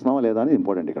సినిమాలు చేస్తున్నామా లేదా అని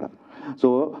ఇంపార్టెంట్ ఇక్కడ. సో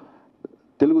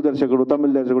తెలుగు దర్శకుడు,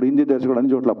 తమిళ దర్శకుడు, హిందీ దర్శకుడు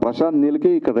అన్ని చోట్ల ప్రశాంత్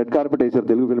నీల్కి ఇక్కడ రెడ్ కార్పెట్ వేశారు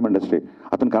తెలుగు ఫిల్మ్ ఇండస్ట్రీ.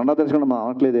 అతను కన్నడ దర్శకుడు మనం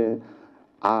అనట్లేదే.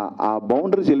 ఆ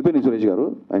బౌండరీస్ వెళ్ళిపోయినాయి సురేష్ గారు.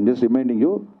 I'm just reminding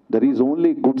you there is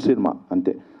only good cinema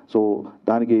అంతే. సో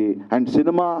దానికి and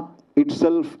cinema it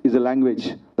self is a language.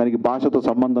 దానికి భాషతో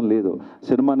సంబంధం లేదు.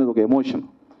 సినిమా అనేది ఒక emotion.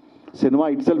 Cinema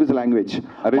it self is language.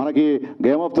 మనకి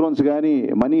గేమ్ ఆఫ్ థ్రోన్స్ కానీ,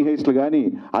 మనీ హెయిస్ట్లు కానీ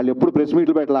వాళ్ళు ఎప్పుడు ప్రెస్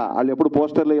మీట్లు పెట్టలా, వాళ్ళు ఎప్పుడు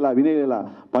పోస్టర్లు ఇలా వినేలా,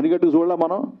 పనిగట్టుకు చూడలా,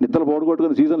 మనం నిద్రలు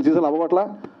పోగొట్టుకుని సీజన్లు అవ్వగొట్లా,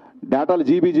 డేటాలు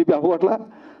జీబీ అవ్వగొట్లా.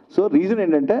 సో రీజన్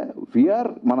ఏంటంటే వీఆర్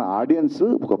మన ఆడియన్స్,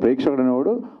 ఒక ప్రేక్షకుడు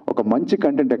అనేవాడు ఒక మంచి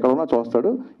కంటెంట్ ఎక్కడ ఉన్నా చూస్తాడు.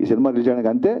 ఈ సినిమా రిలీజ్ చేయడానికి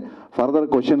అంతే. ఫర్దర్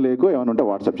క్వశ్చన్ లేకు, ఏమైనా ఉంటే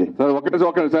వాట్సాప్ చేయి. సార్ ఒకటి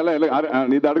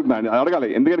ఇది అడగాలి,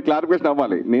 ఎందుకంటే క్లారిఫికేషన్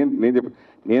అవ్వాలి.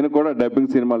 నేను కూడా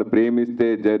డబ్బింగ్ సినిమాలు ప్రేమిస్తే,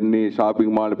 జర్నీ,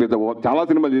 షాపింగ్ మాల్, చాలా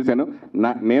సినిమాలు చేశాను.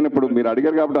 నేను ఇప్పుడు మీరు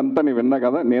అడిగారు కాబట్టి అంతా నేను విన్నా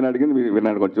కదా, నేను అడిగింది మీరు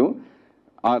విన్నాను. కొంచెం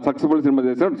సక్సెస్ఫుల్ సినిమా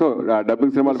చేశాను. సో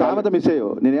డబ్బింగ్ సినిమాలు సామెత మిస్ అయ్యో.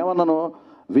 నేనేమన్నాను,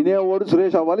 వినేవాడు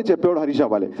సురేష్ అవ్వాలి, చెప్పేవాడు హరీష్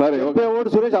అవ్వాలి. సరే, చెప్పేవాడు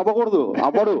సురేష్ అవ్వకూడదు,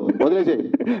 అవ్వడు, వదిలేసేయి.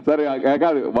 సరే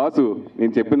కాదు వాసు,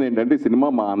 నేను చెప్పింది ఏంటంటే ఈ సినిమా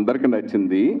మా అందరికి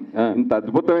నచ్చింది. ఇంత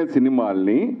అద్భుతమైన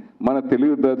సినిమాల్ని మన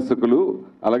తెలుగు దర్శకులు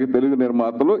అలాగే తెలుగు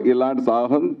నిర్మాతలు ఇలాంటి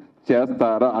సాహసం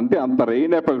చేస్తారా అంటే, అంత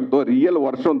రెయిన్ ఎఫెక్ట్తో, రియల్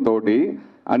వర్షంతో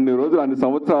అన్ని రోజులు, అన్ని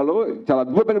సంవత్సరాలు చాలా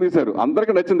అద్భుతంగా తీశారు.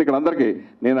 అందరికీ నచ్చింది. ఇక్కడ అందరికీ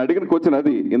నేను అడిగిన క్వశ్చన్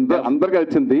అది, ఇంత అందరికీ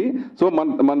నచ్చింది. సో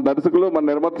మన దర్శకులు, మన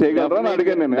నిర్మాత చేయగలరా అని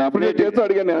అడిగాను నేను. అప్డేట్ చేస్తూ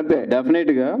అడిగాను నేను అంతే.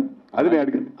 డెఫినెట్గా అది నేను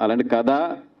అడిగాను. అలాంటి కథ,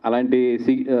 అలాంటి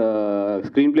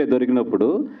స్క్రీన్ ప్లే దొరికినప్పుడు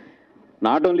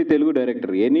not only Telugu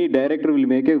director, any director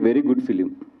will make a very good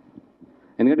film.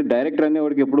 ఎందుకంటే డైరెక్టర్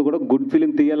అనేవాడికి ఎప్పుడు కూడా గుడ్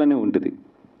ఫిలిం తీయాలనే ఉంటుంది.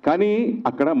 కానీ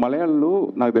అక్కడ మలయాళంలో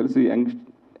నాకు తెలిసి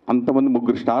అంతమంది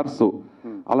 3 స్టార్స్,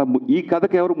 అలా ఈ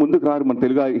కథకి ఎవరు ముందుకు రారు. మన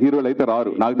తెలుగు హీరోలు అయితే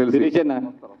రారు నాకు తెలిసి.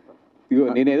 ఇగో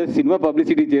నేను ఏదో సినిమా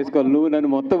పబ్లిసిటీ చేసుకోవాలి, నువ్వు నన్ను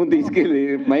మొత్తం తీసుకెళ్ళి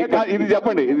ఇది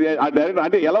చెప్పండి, ఇది డైరెక్టర్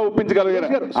అంటే ఎలా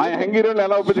ఒప్పించగలిగారు, ఆ యంగ్ హీరోలు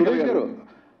ఎలా ఒప్పించగలిగారు?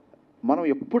 మనం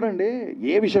ఎప్పుడంటే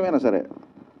ఏ విషయమైనా సరే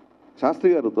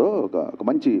శాస్త్రి గారితో ఒక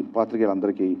మంచి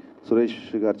పాత్రికేయులందరికీ సురేష్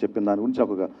గారు చెప్పిన దాని గురించి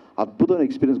ఒక అద్భుతమైన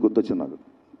ఎక్స్పీరియన్స్ గుర్తొచ్చింది నాకు.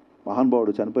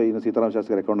 మహానుభావుడు చనిపోయిన సీతారామ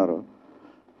శాస్త్రి గారు ఎక్కడ ఉన్నారో,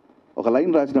 ఒక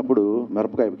లైన్ రాసినప్పుడు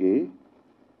మిరపకాయకి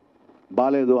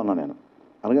బాలేదు అన్నా నేను.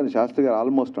 అనగానే శాస్త్రి గారు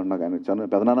ఆల్మోస్ట్ అన్నాక ఆయన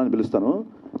పెదనాన్నని పిలుస్తాను,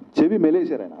 చెవి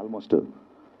మెలేశారు ఆయన. ఆల్మోస్ట్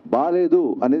బాలేదు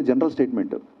అనేది జనరల్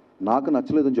స్టేట్మెంట్, నాకు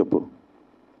నచ్చలేదని చెప్పు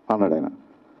అన్నాడు ఆయన.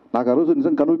 నాకు ఆ రోజు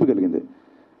నిజం కనువిప్పు కలిగింది.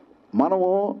 మనము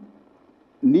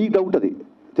నీ డౌట్ అది,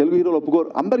 తెలుగు హీరోలు ఒప్పుకోరు.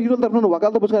 అందరు హీరోల తరఫున నువ్వు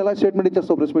ఒకళ్ళతో పుస్తకం ఎలా స్టేట్మెంట్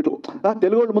ఇచ్చేస్తావు ప్రెస్ మీట్లో?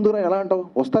 తెలుగు వాళ్ళు ముందుగా ఎలా అంటావు?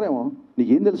 వస్తారేమో,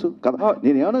 నీకేం తెలుసు కదా.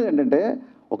 నేను ఏమన్నది ఏంటంటే,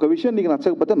 ఒక విషయం నీకు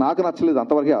నచ్చకపోతే నాకు నచ్చలేదు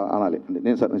అంతవరకే అనాలి.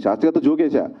 నేను శాస్త్రి గారితో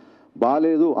జోకేసా,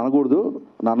 బాగాలేదు అనకూడదు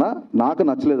నాన్న, నాకు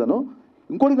నచ్చలేదను,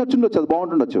 ఇంకోటి నచ్చుండొచ్చు, అది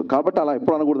బాగుంటుండొచ్చు, కాబట్టి అలా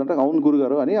ఎప్పుడు అనకూడదు అంటే, అవును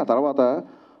గురుగారు అని. ఆ తర్వాత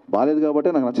బాగాలేదు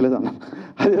కాబట్టి నాకు నచ్చలేదు అన్న.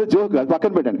 అది జోక్, అది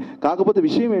పక్కన పెట్టండి. కాకపోతే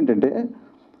విషయం ఏంటంటే,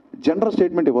 జనరల్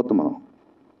స్టేట్మెంట్ ఇవ్వద్దు మనం.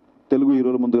 తెలుగు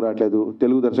హీరోలు ముందుకు రావట్లేదు,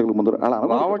 తెలుగు దర్శకులు ముందు అలా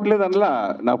రావట్లేదు అనలా.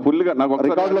 నా ఫుల్గా నాకు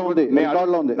రికార్డులో ఉంది,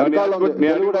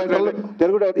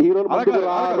 తెలుగు హీరోలు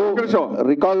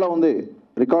రికార్డులో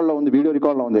ఉంది, వీడియో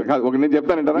రికార్డులో ఉంది. నేను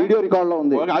చెప్తానంటే వీడియో రికార్డులో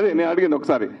ఉంది. అదే నేను అడిగింది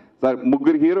ఒకసారి, సార్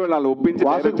 3 హీరోలు వాళ్ళు ఒప్పించి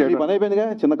పని అయిపోయిందిగా,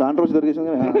 చిన్న కాంట్రవర్సీ జరిగేసింది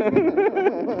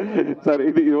సార్.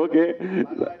 ఇది okay,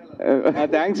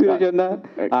 thanks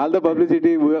all the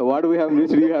publicity what we have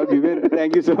missed you have given.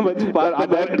 Thank you so much.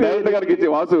 Director గారికి ఇచ్చి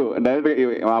వాసు, డైరెక్టర్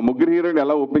ఆ 3 హీరోలు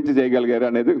ఎలా ఒప్పించి చేయగలిగారు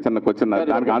అనేది చిన్న క్వశ్చన్,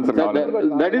 దానికి ఆన్సర్ కావాలి.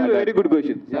 That is very good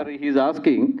question sir. He is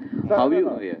asking how you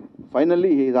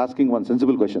finally he is asking one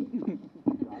sensible question.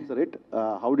 Answer it.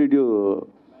 How did you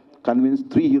convince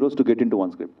 3 heroes to get into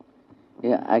one script?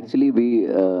 Yeah, actually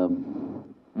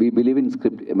we believe in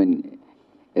script. I mean,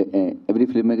 every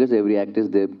filmmakers, every actors,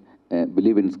 they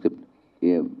believe in script.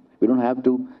 Yeah, we don't have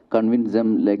to convince them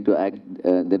like to act.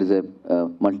 There is a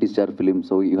multi-star film,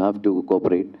 so you have to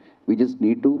cooperate. We just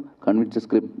need to convince the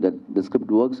script that the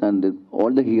script works, and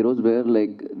all the heroes were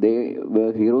like, they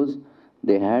were heroes.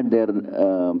 They had their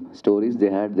stories,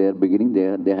 they had their beginning,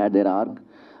 they had their arc,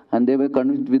 and they were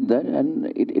convinced with that, and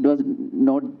it was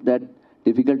not that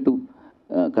difficult to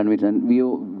convince. And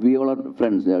we all are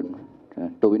friends.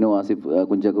 Tovino, Asif,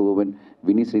 Kunchaku,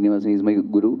 Vinny Srinivasan is my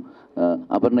guru.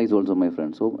 Aparna is also my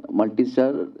friend. So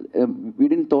multi-star, we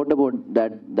didn't thought about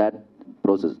that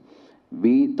process.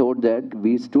 We thought that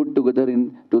we stood together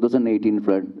in 2018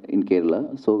 flood in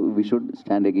Kerala, so we should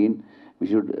stand again. We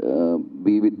should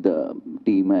be with the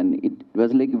team, and it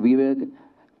was like we were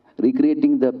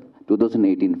recreating the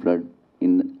 2018 flood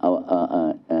in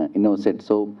our set.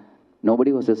 So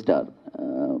nobody was a star.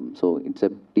 So it's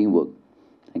a teamwork.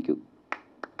 Thank you.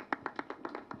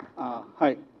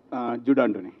 Hi, Jude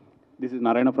Anthony. This is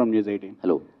Narayana from News 18.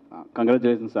 Hello.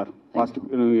 Congratulations, sir. First,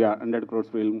 100 crores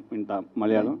film in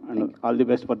Malayalam, and all the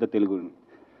best for the Telugu.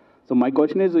 So my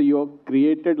question is, you have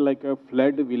created like a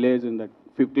flood village in that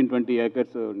 15-20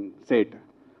 acres set.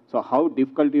 So how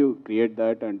difficult you create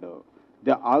that, and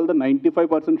all the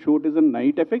 95% shoot is in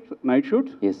night effects, night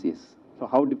shoots? Yes, yes. So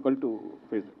how difficult to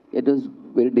face it? It was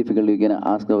very difficult. You can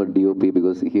ask our DOP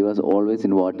because he was always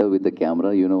in water with the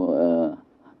camera. You know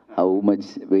how much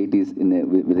weight is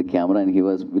with the camera, and he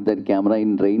was with that camera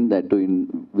in rain. That too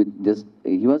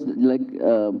he was like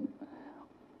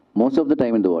most of the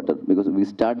time in the water because we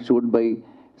start shoot by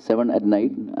 7 at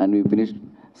night and we finished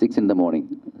 6 in the morning.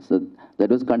 So that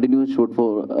was continuous shoot for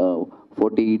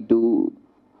 40 to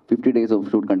 50 days of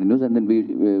shoot continuous, and then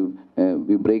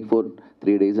we break for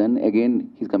 3 days, and again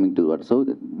he's coming to the water. So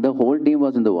the whole team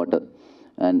was in the water,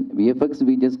 and VFX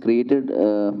we just created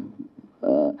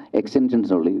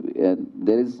extensions only.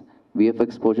 There is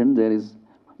VFX portion, there is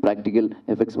practical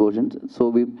effects portions. So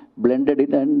we blended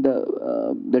it, and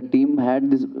the team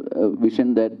had this vision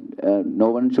that no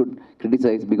one should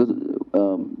criticize because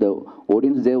the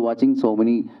audience, they're watching so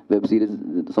many web series,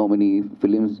 so many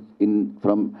films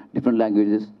from different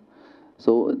languages.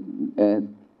 So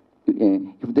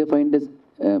if they find this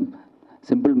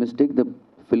simple mistake, the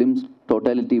film's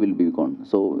totality will be gone.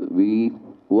 So we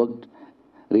worked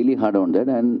really hard on that,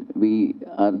 and we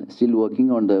are still working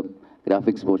on the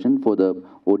graphics portion for the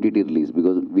OTT release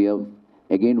because we are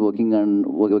again working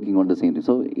on the same thing.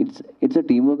 So it's a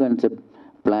teamwork and it's a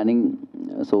planning.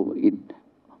 So it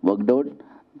worked out.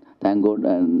 Thank God,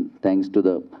 and thanks to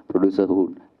the producer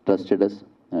who trusted us,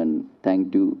 and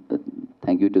thank you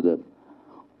to the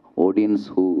audience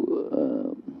who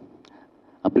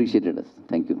appreciated us.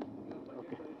 Thank you.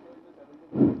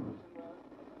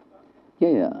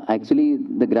 Yeah. Actually,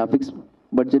 the graphics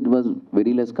budget was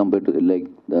very less compared to like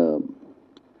the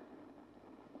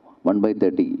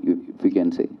 1/30, if we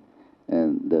can say.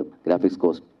 And the graphics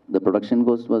cost, the production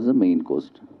cost was the main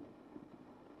cost.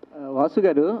 Vasu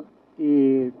గారు ఈ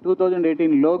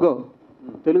 2018 logo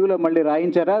తెలుగులో మళ్ళీ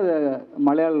రాయించారా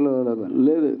మలయాళ logo?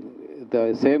 లేదు,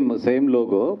 same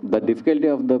logo. The difficulty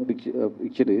of the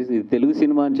picture is ఇది Telugu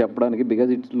cinema అని చెప్పడానికి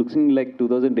because it's looking like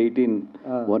 2018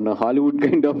 one Hollywood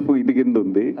kind of ఇది కింద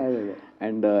ఉంది.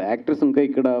 అండ్ యాక్టర్స్ ఇంకా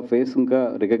ఇక్కడ ఫేస్ ఇంకా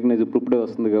రికగ్నైజ్ ఇప్పుడే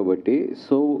వస్తుంది కాబట్టి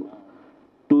so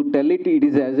to tell it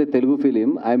is as a Telugu film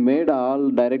I made all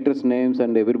directors names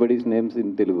and everybody's names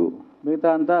in Telugu. మిగతా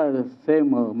అంతా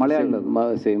సేమ్ మలయాళంలో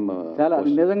సేమ్. చాలా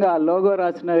నిజంగా ఆ లోగో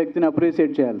రాసిన వ్యక్తిని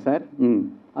అప్రిషియేట్ చేయాలి సార్.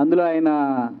 అందులో ఆయన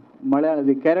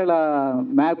మలయాళది కేరళ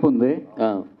మ్యాప్ ఉంది,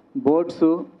 బోట్స్,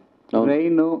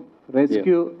 ట్రైన్,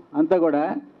 రెస్క్యూ అంతా కూడా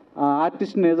ఆ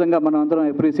ఆర్టిస్ట్ నిజంగా మనం అందరం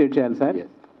అప్రిషియేట్ చేయాలి సార్.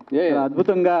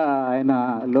 అద్భుతంగా ఆయన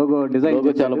లోగో డిజైన్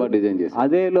చాలా బాగా డిజైన్ చేశారు.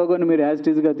 అదే లోగోని మీరు యాజ్ ఇట్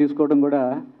ఈజ్ గా తీసుకోవడం కూడా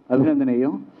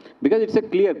అభినందనీయం. Because it's a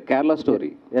clear Kerala story.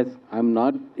 Yes, I'm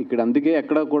not ఇక్కడ అందుకే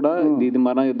ఎక్కడ కూడా ఇది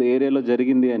మన ఏరియాలో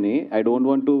జరిగింది అని I don't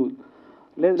want to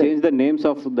change the names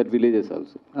of that villages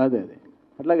also. అదే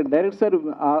అట్లాగే direct sir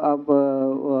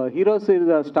heroes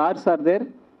stars are there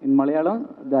in Malayalam.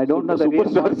 I don't know the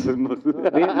super stars.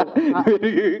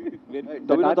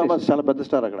 Tovino Thomas చాలా పెద్ద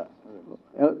స్టార్ అక్కడ.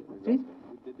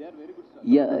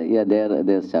 Yeah, they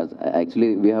are stars. Actually,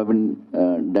 we haven't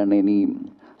done any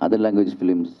other language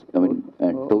films. I mean,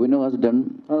 Tovino has done.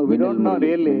 We don't know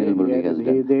really.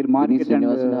 Their market and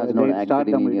their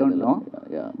stardom, we don't know.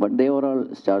 Yeah, but they were all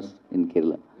stars in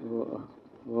Kerala.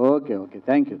 Okay.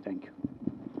 Thank you.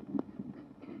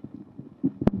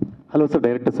 Hello, sir.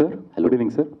 Director, sir. Hello. Good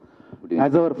evening, sir. Good evening.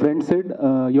 As our friend said,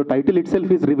 your title itself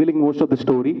is revealing most of the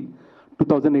story.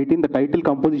 2018, the title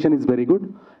composition is very good.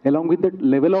 Along with that,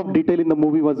 level of detail in the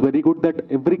movie was very good, that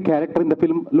every character in the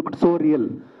film looked so real.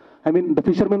 I mean, the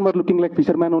fishermen were looking like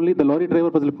fisherman only, the lorry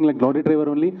driver was looking like lorry driver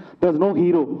only. There was no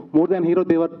hero. More than hero,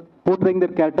 they were portraying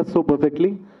their characters so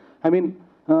perfectly. I mean,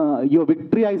 your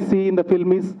victory I see in the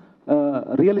film is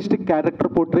realistic character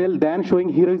portrayal than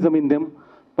showing heroism in them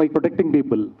by protecting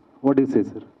people. What do you say,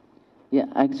 sir? Yeah,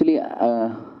 actually,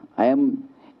 I am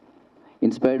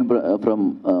inspired from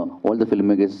all the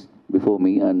filmmakers before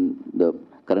me and the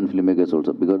current filmmakers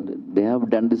also, because they have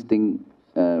done this thing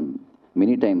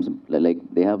many times. Like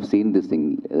they have seen this thing,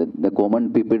 the common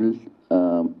people's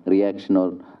reaction or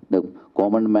the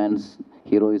common man's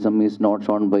heroism is not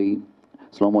shown by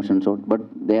slow motion shot, but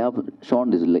they have shown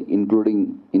this, like, including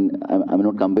in. I'm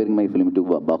not comparing my film to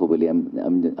Bahubali.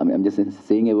 I'm just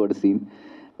saying about a scene.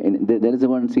 And there is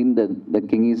one scene that the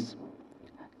king is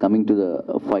coming to the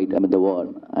fight, I mean the war,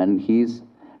 and he's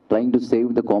trying to save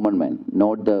the common man,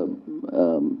 not the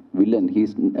villain.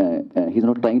 He's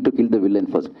not trying to kill the villain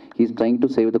first. He's trying to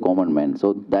save the common man. So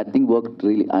that thing worked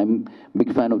really. I'm big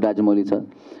fan of Rajamouli sir.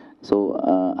 So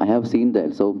I have seen that.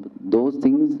 So those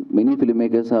things, many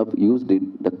filmmakers have used it.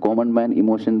 The common man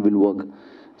emotion will work.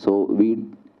 So we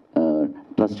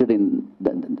trusted in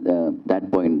that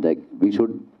point. Like we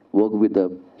should work with the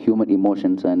human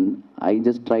emotions, and I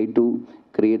just try to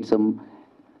create some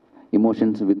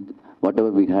emotions with whatever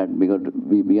we had, because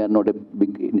we are not a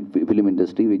big film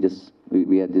industry.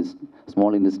 We are just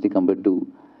small industry compared to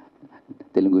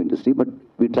Telugu industry, but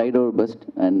we tried our best,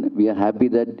 and we are happy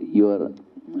that you are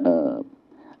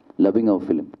loving our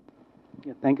film.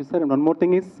 Yeah, thank you, sir. And one more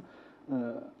thing is,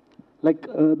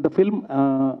 the film,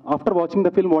 after watching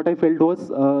the film, what I felt was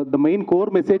the main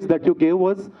core message that you gave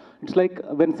was, it's like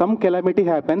when some calamity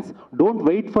happens, don't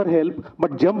wait for help,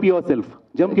 but jump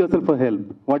yourself for help.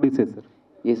 What do you say, sir?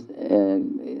 Yes,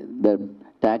 the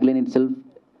tagline itself,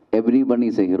 everyone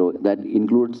is a hero. That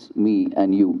includes me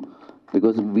and you,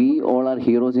 because we all are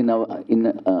heroes in our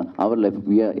life.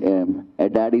 We are a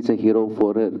dad is a hero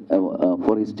for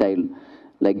his child,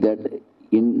 like that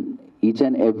in each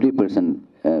and every person,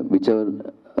 whichever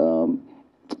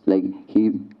like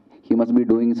he must be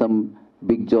doing some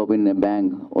big job in a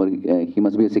bank, or he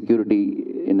must be a security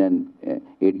in an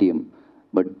ATM,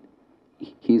 but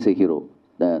he's a hero.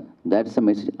 That's the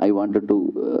message I wanted to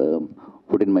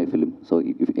put in my film. So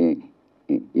if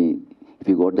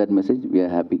you got that message, we are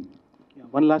happy. Yeah,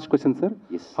 one last question, sir.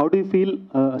 Yes. How do you feel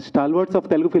stalwarts of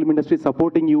Telugu film industry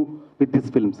supporting you with this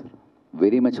film, sir?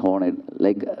 Very much honored.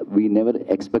 Like we never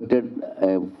expected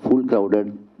a full crowded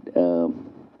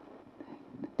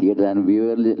theater, and we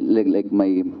were like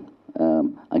my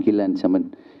Akhil and Chaman.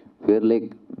 We were like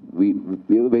we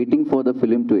were waiting for the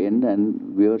film to end, and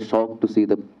we were shocked to see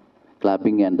the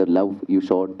clapping and the love you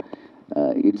showed.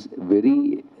 It's very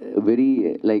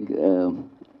like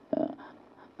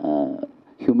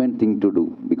human thing to do,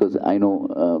 because I know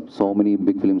so many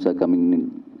big films are coming in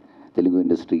Telugu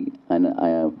industry, and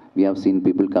we have seen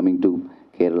people coming to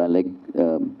Kerala, like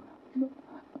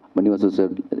Manivasu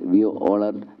said, we all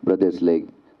are brothers, like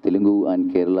Telugu and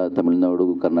Kerala, Tamil Nadu,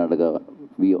 Karnataka,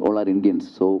 we all are Indians.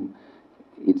 So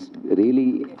it's really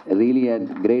a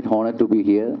great honor to be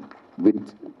here with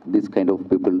this kind of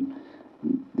people.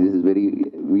 This is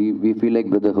we feel like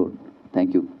brotherhood.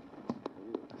 Thank you.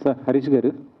 Sir, Harish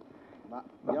garu.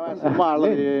 Cinema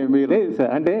మీరు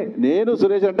అంటే నేను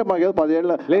సురేష్ అంటే మాకేదో 10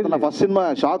 ఏళ్ళ నా first cinema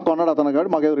shock కొన్నాడు అతను,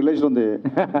 కాబట్టి మాకేదో రిలేషన్ ఉంది.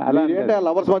 ఏంటంటే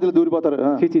లవర్స్ మధ్యలో దూరిపోతారు.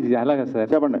 అలాగా సార్,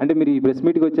 చెప్పండి. అంటే మీరు ఈ ప్రెస్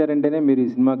మీట్కి వచ్చారంటేనే మీరు ఈ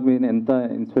సినిమాకి మీద ఎంత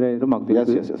ఇన్స్పైర్ అయ్యారో మాకు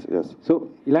తెలుసు. సో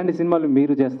ఇలాంటి సినిమాలు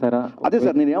మీరు చేస్తారా? అదే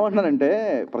సార్, నేను ఏమంటున్నానంటే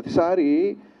ప్రతిసారి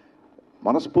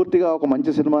మనస్ఫూర్తిగా ఒక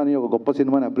మంచి సినిమాని, ఒక గొప్ప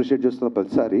సినిమాని అప్రిషియేట్ చేస్తున్న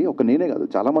ప్రతిసారి ఒక నేనే కాదు,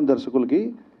 చాలామంది దర్శకులకి,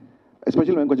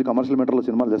 ఎస్పెషల్లీ మేము కొంచెం కమర్షియల్ మెటర్లో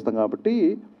సినిమాలు చేస్తాం కాబట్టి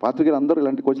పాత్రికేయులు అందరూ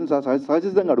ఇలాంటి క్వశ్చన్స్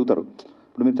సహజంగా అడుగుతారు.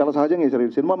 ఇప్పుడు మీరు చాలా సహజంగా చేశారు, ఈ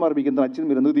సినిమా మరి మీకు ఇంత నచ్చింది,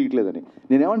 మీరు ఎందుకు తీయట్లేదని.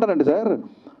 నేనేమంటానంటే సార్,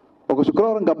 ఒక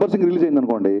శుక్రవారం గబ్బర్ సింగ్ రిలీజ్ అయింది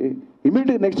అనుకోండి,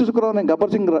 ఇమీడియట్గా నెక్స్ట్ శుక్రవారం నేను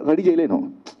గబ్బర్ సింగ్ రెడీ చేయలేను.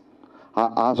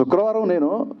 ఆ శుక్రవారం నేను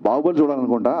బాహుబలి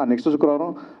చూడాలనుకుంటా, ఆ నెక్స్ట్ శుక్రవారం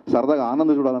సరదాగా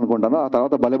ఆనంద్ చూడాలనుకుంటాను, ఆ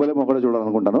తర్వాత బలెబలే మొక్కడే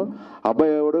చూడాలనుకుంటాను,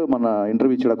 అబ్బాయి ఎవడు మన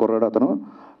ఇంటర్వ్యూ ఇచ్చాడు కుర్రాడు అతను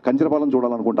కంచరపాలెం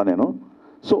చూడాలనుకుంటాను నేను.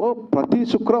 సో ప్రతి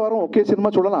శుక్రవారం ఒకే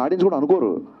సినిమా చూడాలని ఆడియన్స్ కూడా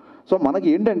అనుకోరు. సో మనకి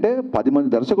ఏంటంటే 10 మంది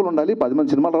దర్శకులు ఉండాలి, 10 మంది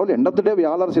సినిమాలు రావాలి. End of the day we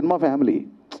all are cinema family.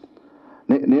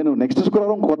 నేను నెక్స్ట్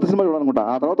శుక్రవారం కొత్త సినిమా చూడాలనుకుంటా,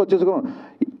 ఆ తర్వాత వచ్చే శుక్రవారం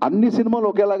అన్ని సినిమాలు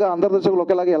ఒకేలాగా, అందరు దర్శకులు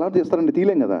ఒకేలాగా ఎలా తీస్తారండి,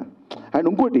 తీయలేం కదా. అండ్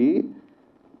ఇంకోటి,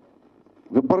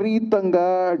 విపరీతంగా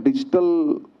డిజిటల్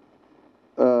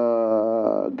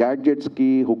గ్యాడ్జెట్స్కి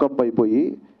హుకప్ అయిపోయి,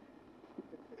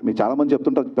 మీరు చాలామంది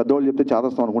చెప్తుంటారు, పెద్దవాళ్ళు చెప్తే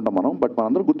చాదస్తాం అనుకుంటాం మనం, బట్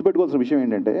మనందరం గుర్తుపెట్టుకోవాల్సిన విషయం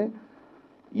ఏంటంటే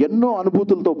ఎన్నో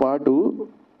అనుభూతులతో పాటు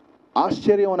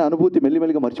ఆశ్చర్యం అనే అనుభూతి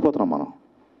మెల్లిమెల్లిగా మర్చిపోతున్నాం మనం.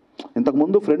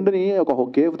 ఇంతకుముందు ఫ్రెండ్ని ఒక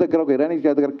కేఫ్ దగ్గర, ఒక ఇరానిక్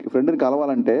కేఫ్ దగ్గర ఫ్రెండ్ని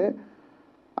కలవాలంటే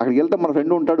అక్కడికి వెళ్తే మన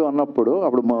ఫ్రెండ్ ఉంటాడు అన్నప్పుడు,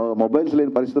 అప్పుడు మొబైల్స్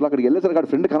లేని పరిస్థితుల్లో అక్కడికి వెళ్ళేసరికి అక్కడ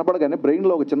ఫ్రెండ్ కనపడగానే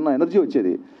బ్రెయిన్లో ఒక చిన్న ఎనర్జీ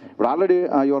వచ్చేది. ఇప్పుడు already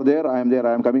your there,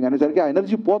 I'm coming అనేసరికి ఆ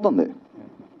ఎనర్జీ పోతుంది.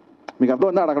 మీకు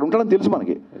అర్థమైందా? అక్కడ ఉంటాడని తెలుసు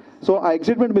మనకి. సో ఆ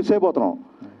ఎక్సైట్మెంట్ మిస్ అయిపోతున్నాం.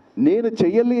 నేను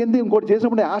చెయ్యలేంది ఇంకోటి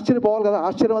చేసినప్పుడు నేను ఆశ్చర్యపోవాలి కదా,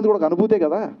 ఆశ్చర్యం అది కూడా ఒక అనుభూతే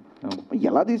కదా.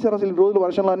 ఎలా తీశారు అసలు ఈ రోజులు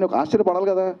వర్షంలో అన్నీ, ఒక ఆశ్చర్యపడాలి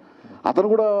కదా. అతను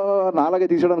కూడా నాలాగే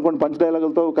తీసాడు అనుకోండి, పంచ్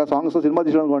డైలాగులతో ఒక సాంగ్స్తో సినిమా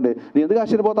తీసాడు అనుకోండి, నేను ఎందుకు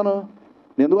ఆశ్చర్యపోతాను,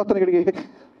 నేను ఎందుకు వస్తాను ఇక్కడికి?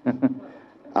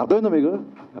 అర్థమైందా మీకు?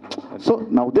 సో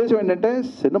నా ఉద్దేశం ఏంటంటే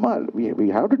cinema we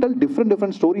have to tell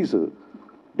different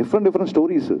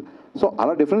stories. So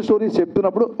అలా డిఫరెంట్ స్టోరీస్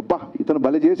చెప్తున్నప్పుడు, అబ్బా ఇతను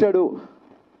భలే చేశాడు.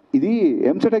 ఇది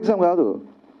ఎంసెట్ ఎగ్జామ్ కాదు,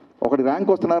 ఒకటి ర్యాంక్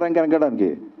వస్తున్నా ర్యాంక్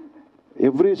వెనకడానికి.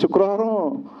 ఎవ్రీ శుక్రవారం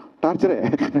టార్చరే.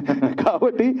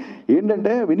 కాబట్టి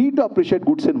ఏంటంటే we need to appreciate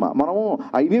good cinema. మనము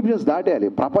ఆ ఇన్హిబిషన్స్ దాటేయాలి.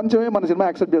 ప్రపంచమే మన సినిమా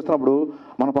యాక్సెప్ట్ చేస్తున్నప్పుడు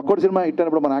మన పక్కోటి సినిమా హిట్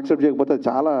అయినప్పుడు మనం యాక్సెప్ట్ చేయకపోతే అది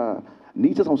చాలా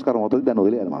నీచ సంస్కారం అవుతుంది. దాన్ని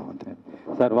వదిలేయాలి మనం అంతే.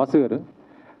 సార్ వాసు గారు,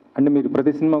 అంటే మీరు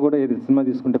ప్రతి సినిమా కూడా ఏది సినిమా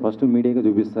తీసుకుంటే ఫస్ట్ మీడియాగా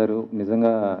చూపిస్తారు.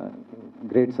 నిజంగా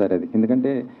గ్రేట్ సార్ అది.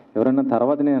 ఎందుకంటే ఎవరైనా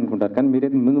తర్వాతనే అనుకుంటారు, కానీ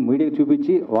మీరైతే ముందు మీడియాకి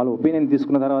చూపించి వాళ్ళ ఒపీనియన్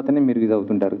తీసుకున్న తర్వాతనే మీరు ఇది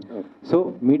అవుతుంటారు. సో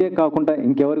మీడియా కాకుండా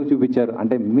ఇంకెవరికి చూపించారు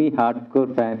అంటే మీ హార్డ్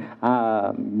కోర్ ఫ్యాన్,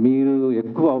 మీరు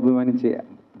ఎక్కువ అభిమానించే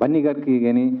బన్నీ గారికి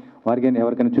కానీ వారికి కానీ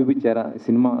ఎవరికైనా చూపించారా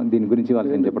సినిమా దీని గురించి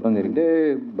వాళ్ళకి చెప్పడం జరిగింది? అంటే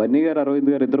బన్నీ గారు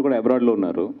అరవింద్ గారు ఇద్దరు కూడా అబ్రాడ్లో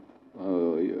ఉన్నారు.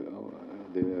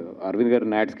 అరవింద్ గారు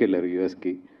నాట్స్కి వెళ్ళారు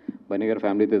యూఎస్కి, బన్నీ గారు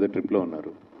ఫ్యామిలీతో ఏదో ట్రిప్లో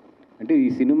ఉన్నారు. అంటే ఈ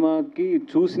సినిమాకి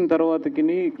చూసిన తర్వాతకి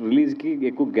రిలీజ్కి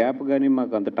ఎక్కువ గ్యాప్ కానీ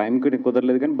మాకు అంత టైం కానీ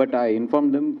కుదరలేదు, కానీ but I inform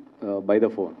them by the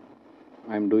phone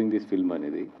I'm doing this film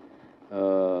అనేది.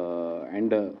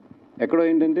 అండ్ ఎక్కడో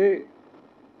ఏంటంటే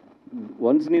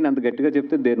వన్స్ నేను అంత గట్టిగా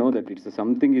చెప్తే they know that it's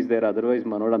something is there, otherwise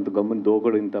మనోడు అంత గమ్ముని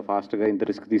దోకడు ఇంత ఫాస్ట్గా ఇంత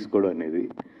రిస్క్ తీసుకోడు అనేది.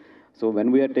 So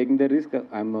when we are taking the risk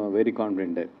I'm very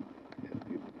confident that.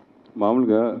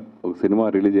 మామూలుగా ఒక సినిమా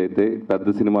రిలీజ్ అయితే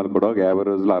పెద్ద సినిమాలు కూడా ఒక 50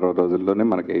 రోజులు 60 రోజుల్లోనే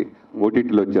మనకి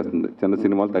ఓటీటీలో వచ్చేస్తుంది. చిన్న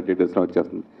సినిమాలు 30 డేస్లో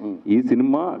వచ్చేస్తుంది. ఈ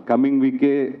సినిమా కమింగ్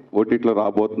వీకే ఓటీటీలో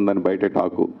రాబోతుందని బయట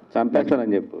టాకు.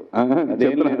 చంపేస్తానని చెప్పు.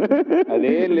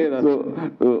 అదేం లేదు. సో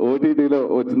ఓటీటీలో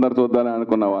వచ్చిన తర్వాత చూద్దామని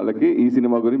అనుకున్న వాళ్ళకి ఈ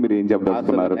సినిమా గురించి మీరు ఏం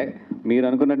చెప్పదలుచుకున్నారు? మీరు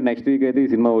అనుకున్నట్టు నెక్స్ట్ వీక్ అయితే ఈ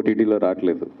సినిమా ఓటీటీలో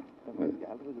రావట్లేదు.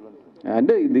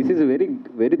 అంటే this is very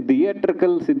very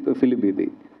theatrical film ఇది.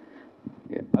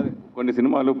 అదే కొన్ని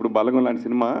సినిమాలు ఇప్పుడు బలగం లాంటి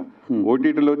సినిమా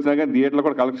ఓటీటీలో వచ్చినా కానీ థియేటర్లో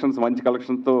కూడా కలెక్షన్స్ మంచి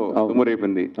కలెక్షన్తో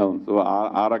అయిపోయింది. సో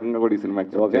ఆ రకంగా కూడా ఈ సినిమా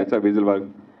విజువల్ వర్క్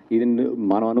ఇది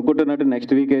మనం అనుకుంటున్నట్టు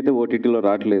నెక్స్ట్ వీక్ అయితే ఓటీటీలో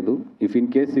రావట్లేదు. ఇఫ్ ఇన్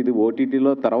కేస్ ఇది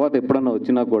ఓటీటీలో తర్వాత ఎప్పుడన్నా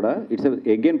వచ్చినా కూడా it's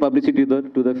again publicity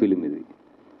to the film. ఇది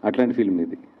అట్లాంటి ఫిలిం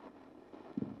ఇది.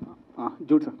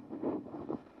 Jude sir.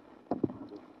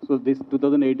 So this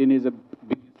 2018 is a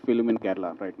big film in Kerala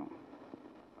right now.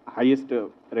 Highest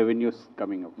revenues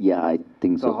coming up. Yeah, I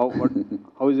think so. So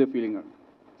how is your feeling?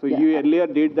 So you earlier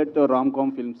did that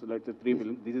rom-com films, like 3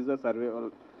 films. This is a survival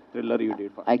thriller you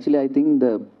did. Actually, I think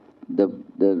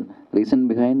the reason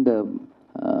behind the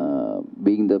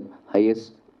being the highest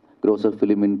grosser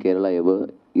film in Kerala ever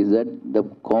is that the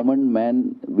common man,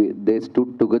 they stood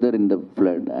together in the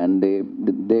flood and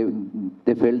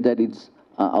they felt that it's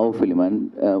our film, and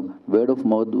word of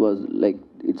mouth was like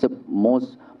it's a most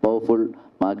powerful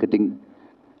marketing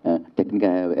technique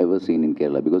I have ever seen in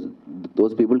Kerala, because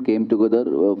those people came together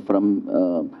from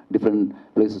different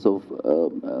places of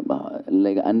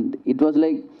and it was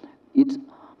like it's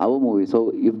our movie. So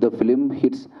if the film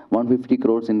hits 150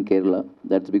 crores in Kerala,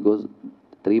 that's because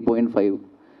 3.5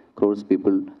 crores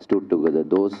people stood together.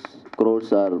 Those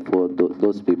crores are for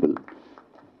those people.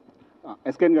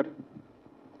 SKN గారు,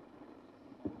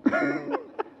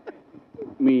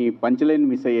 మీ పంచలైన్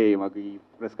miss అయ్యాయి మాకు ఈ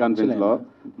press కాన్ఫరెన్స్లో.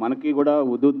 మనకి కూడా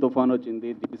ఉదూద్ తుఫాన్ వచ్చింది,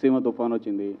 దివిసీమ తుఫాన్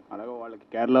వచ్చింది, అలాగే వాళ్ళకి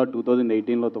కేరళ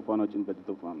 2018లో తుఫాన్ వచ్చింది, పెద్ద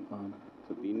తుఫాన్.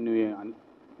 సో దీన్ని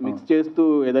మిక్స్ చేస్తూ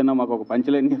ఏదైనా మాకు ఒక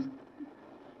పంచలైన్.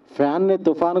 ఫ్యాన్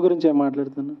తుఫాన్ గురించి ఏం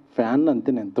మాట్లాడుతున్నా? ఫ్యాన్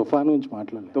అంతే, నేను తుఫాన్ గురించి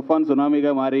మాట్లాడలేదు. తుఫాన్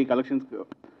సునామీగా మారి కలెక్షన్స్.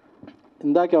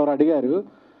 ఇందాక ఎవరు అడిగారు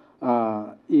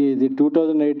ఇది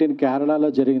 2018 కేరళలో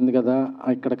జరిగింది కదా,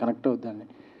 ఇక్కడ కనెక్ట్ అవుతుందని.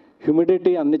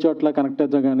 హ్యూమిడిటీ అన్ని చోట్ల కనెక్ట్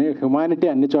అవుతుంది, కానీ హ్యుమానిటీ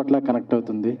అన్ని చోట్ల కనెక్ట్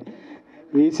అవుతుంది.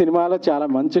 ఈ సినిమాలో చాలా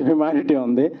మంచి హ్యుమానిటీ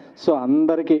ఉంది. సో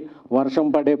అందరికీ వర్షం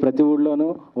పడే ప్రతి ఊళ్ళోనూ,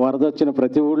 వరద వచ్చిన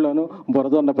ప్రతి ఊళ్ళోనూ,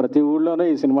 బురద ఉన్న ప్రతి ఊళ్ళోనూ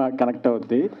ఈ సినిమా కనెక్ట్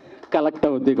అవుద్ది, కలెక్ట్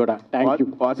అవుద్ది కూడా. Thank you.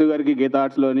 వాసు గారికి గీత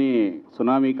ఆర్ట్స్లోని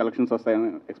సునామీ కలెక్షన్స్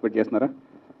వస్తాయని ఎక్స్పెక్ట్ చేస్తున్నారా?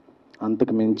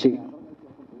 అంతకు మించి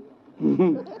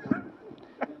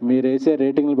మీరు వేసే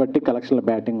రేటింగ్లు బట్టి కలెక్షన్ల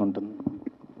బ్యాటింగ్ ఉంటుంది.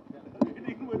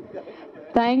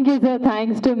 Thank you sir,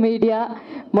 thanks to media.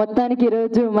 మొత్తానికి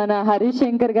ఈరోజు మన హరీష్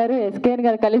శంకర్ గారు, ఎస్కేఎన్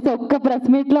గారు కలిసి ఒక్క ప్రెస్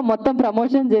మీట్లో మొత్తం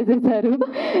ప్రమోషన్ చేసేసారు.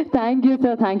 Thank you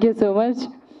sir, thank you so much.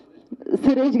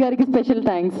 Suresh గారికి స్పెషల్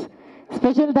థ్యాంక్స్.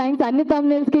 అన్ని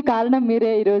తమ్నేల్స్కి కారణం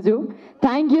మీరే ఈరోజు.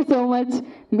 Thank you so much.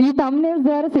 Me thumbnails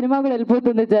ద్వారా సినిమా కూడా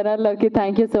వెళ్ళిపోతుంది జనాల్లోకి.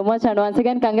 Thank you so much. And once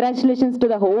again congratulations to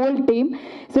the whole team.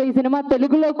 So ఈ సినిమా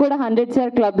తెలుగులో కూడా 100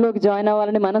 స్టార్ క్లబ్లోకి జాయిన్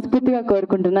అవ్వాలని మనస్ఫూర్తిగా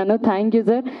కోరుకుంటున్నాను. Thank you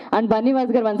sir. And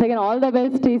Bunny Vas గారు once again all the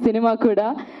best ఈ సినిమా కూడా.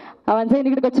 వన్స్ అగైన్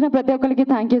ఇక్కడికి వచ్చిన ప్రతి ఒక్కరికి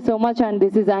thank you so much. And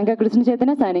this is anchor Krishna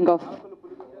Chaitanya signing off.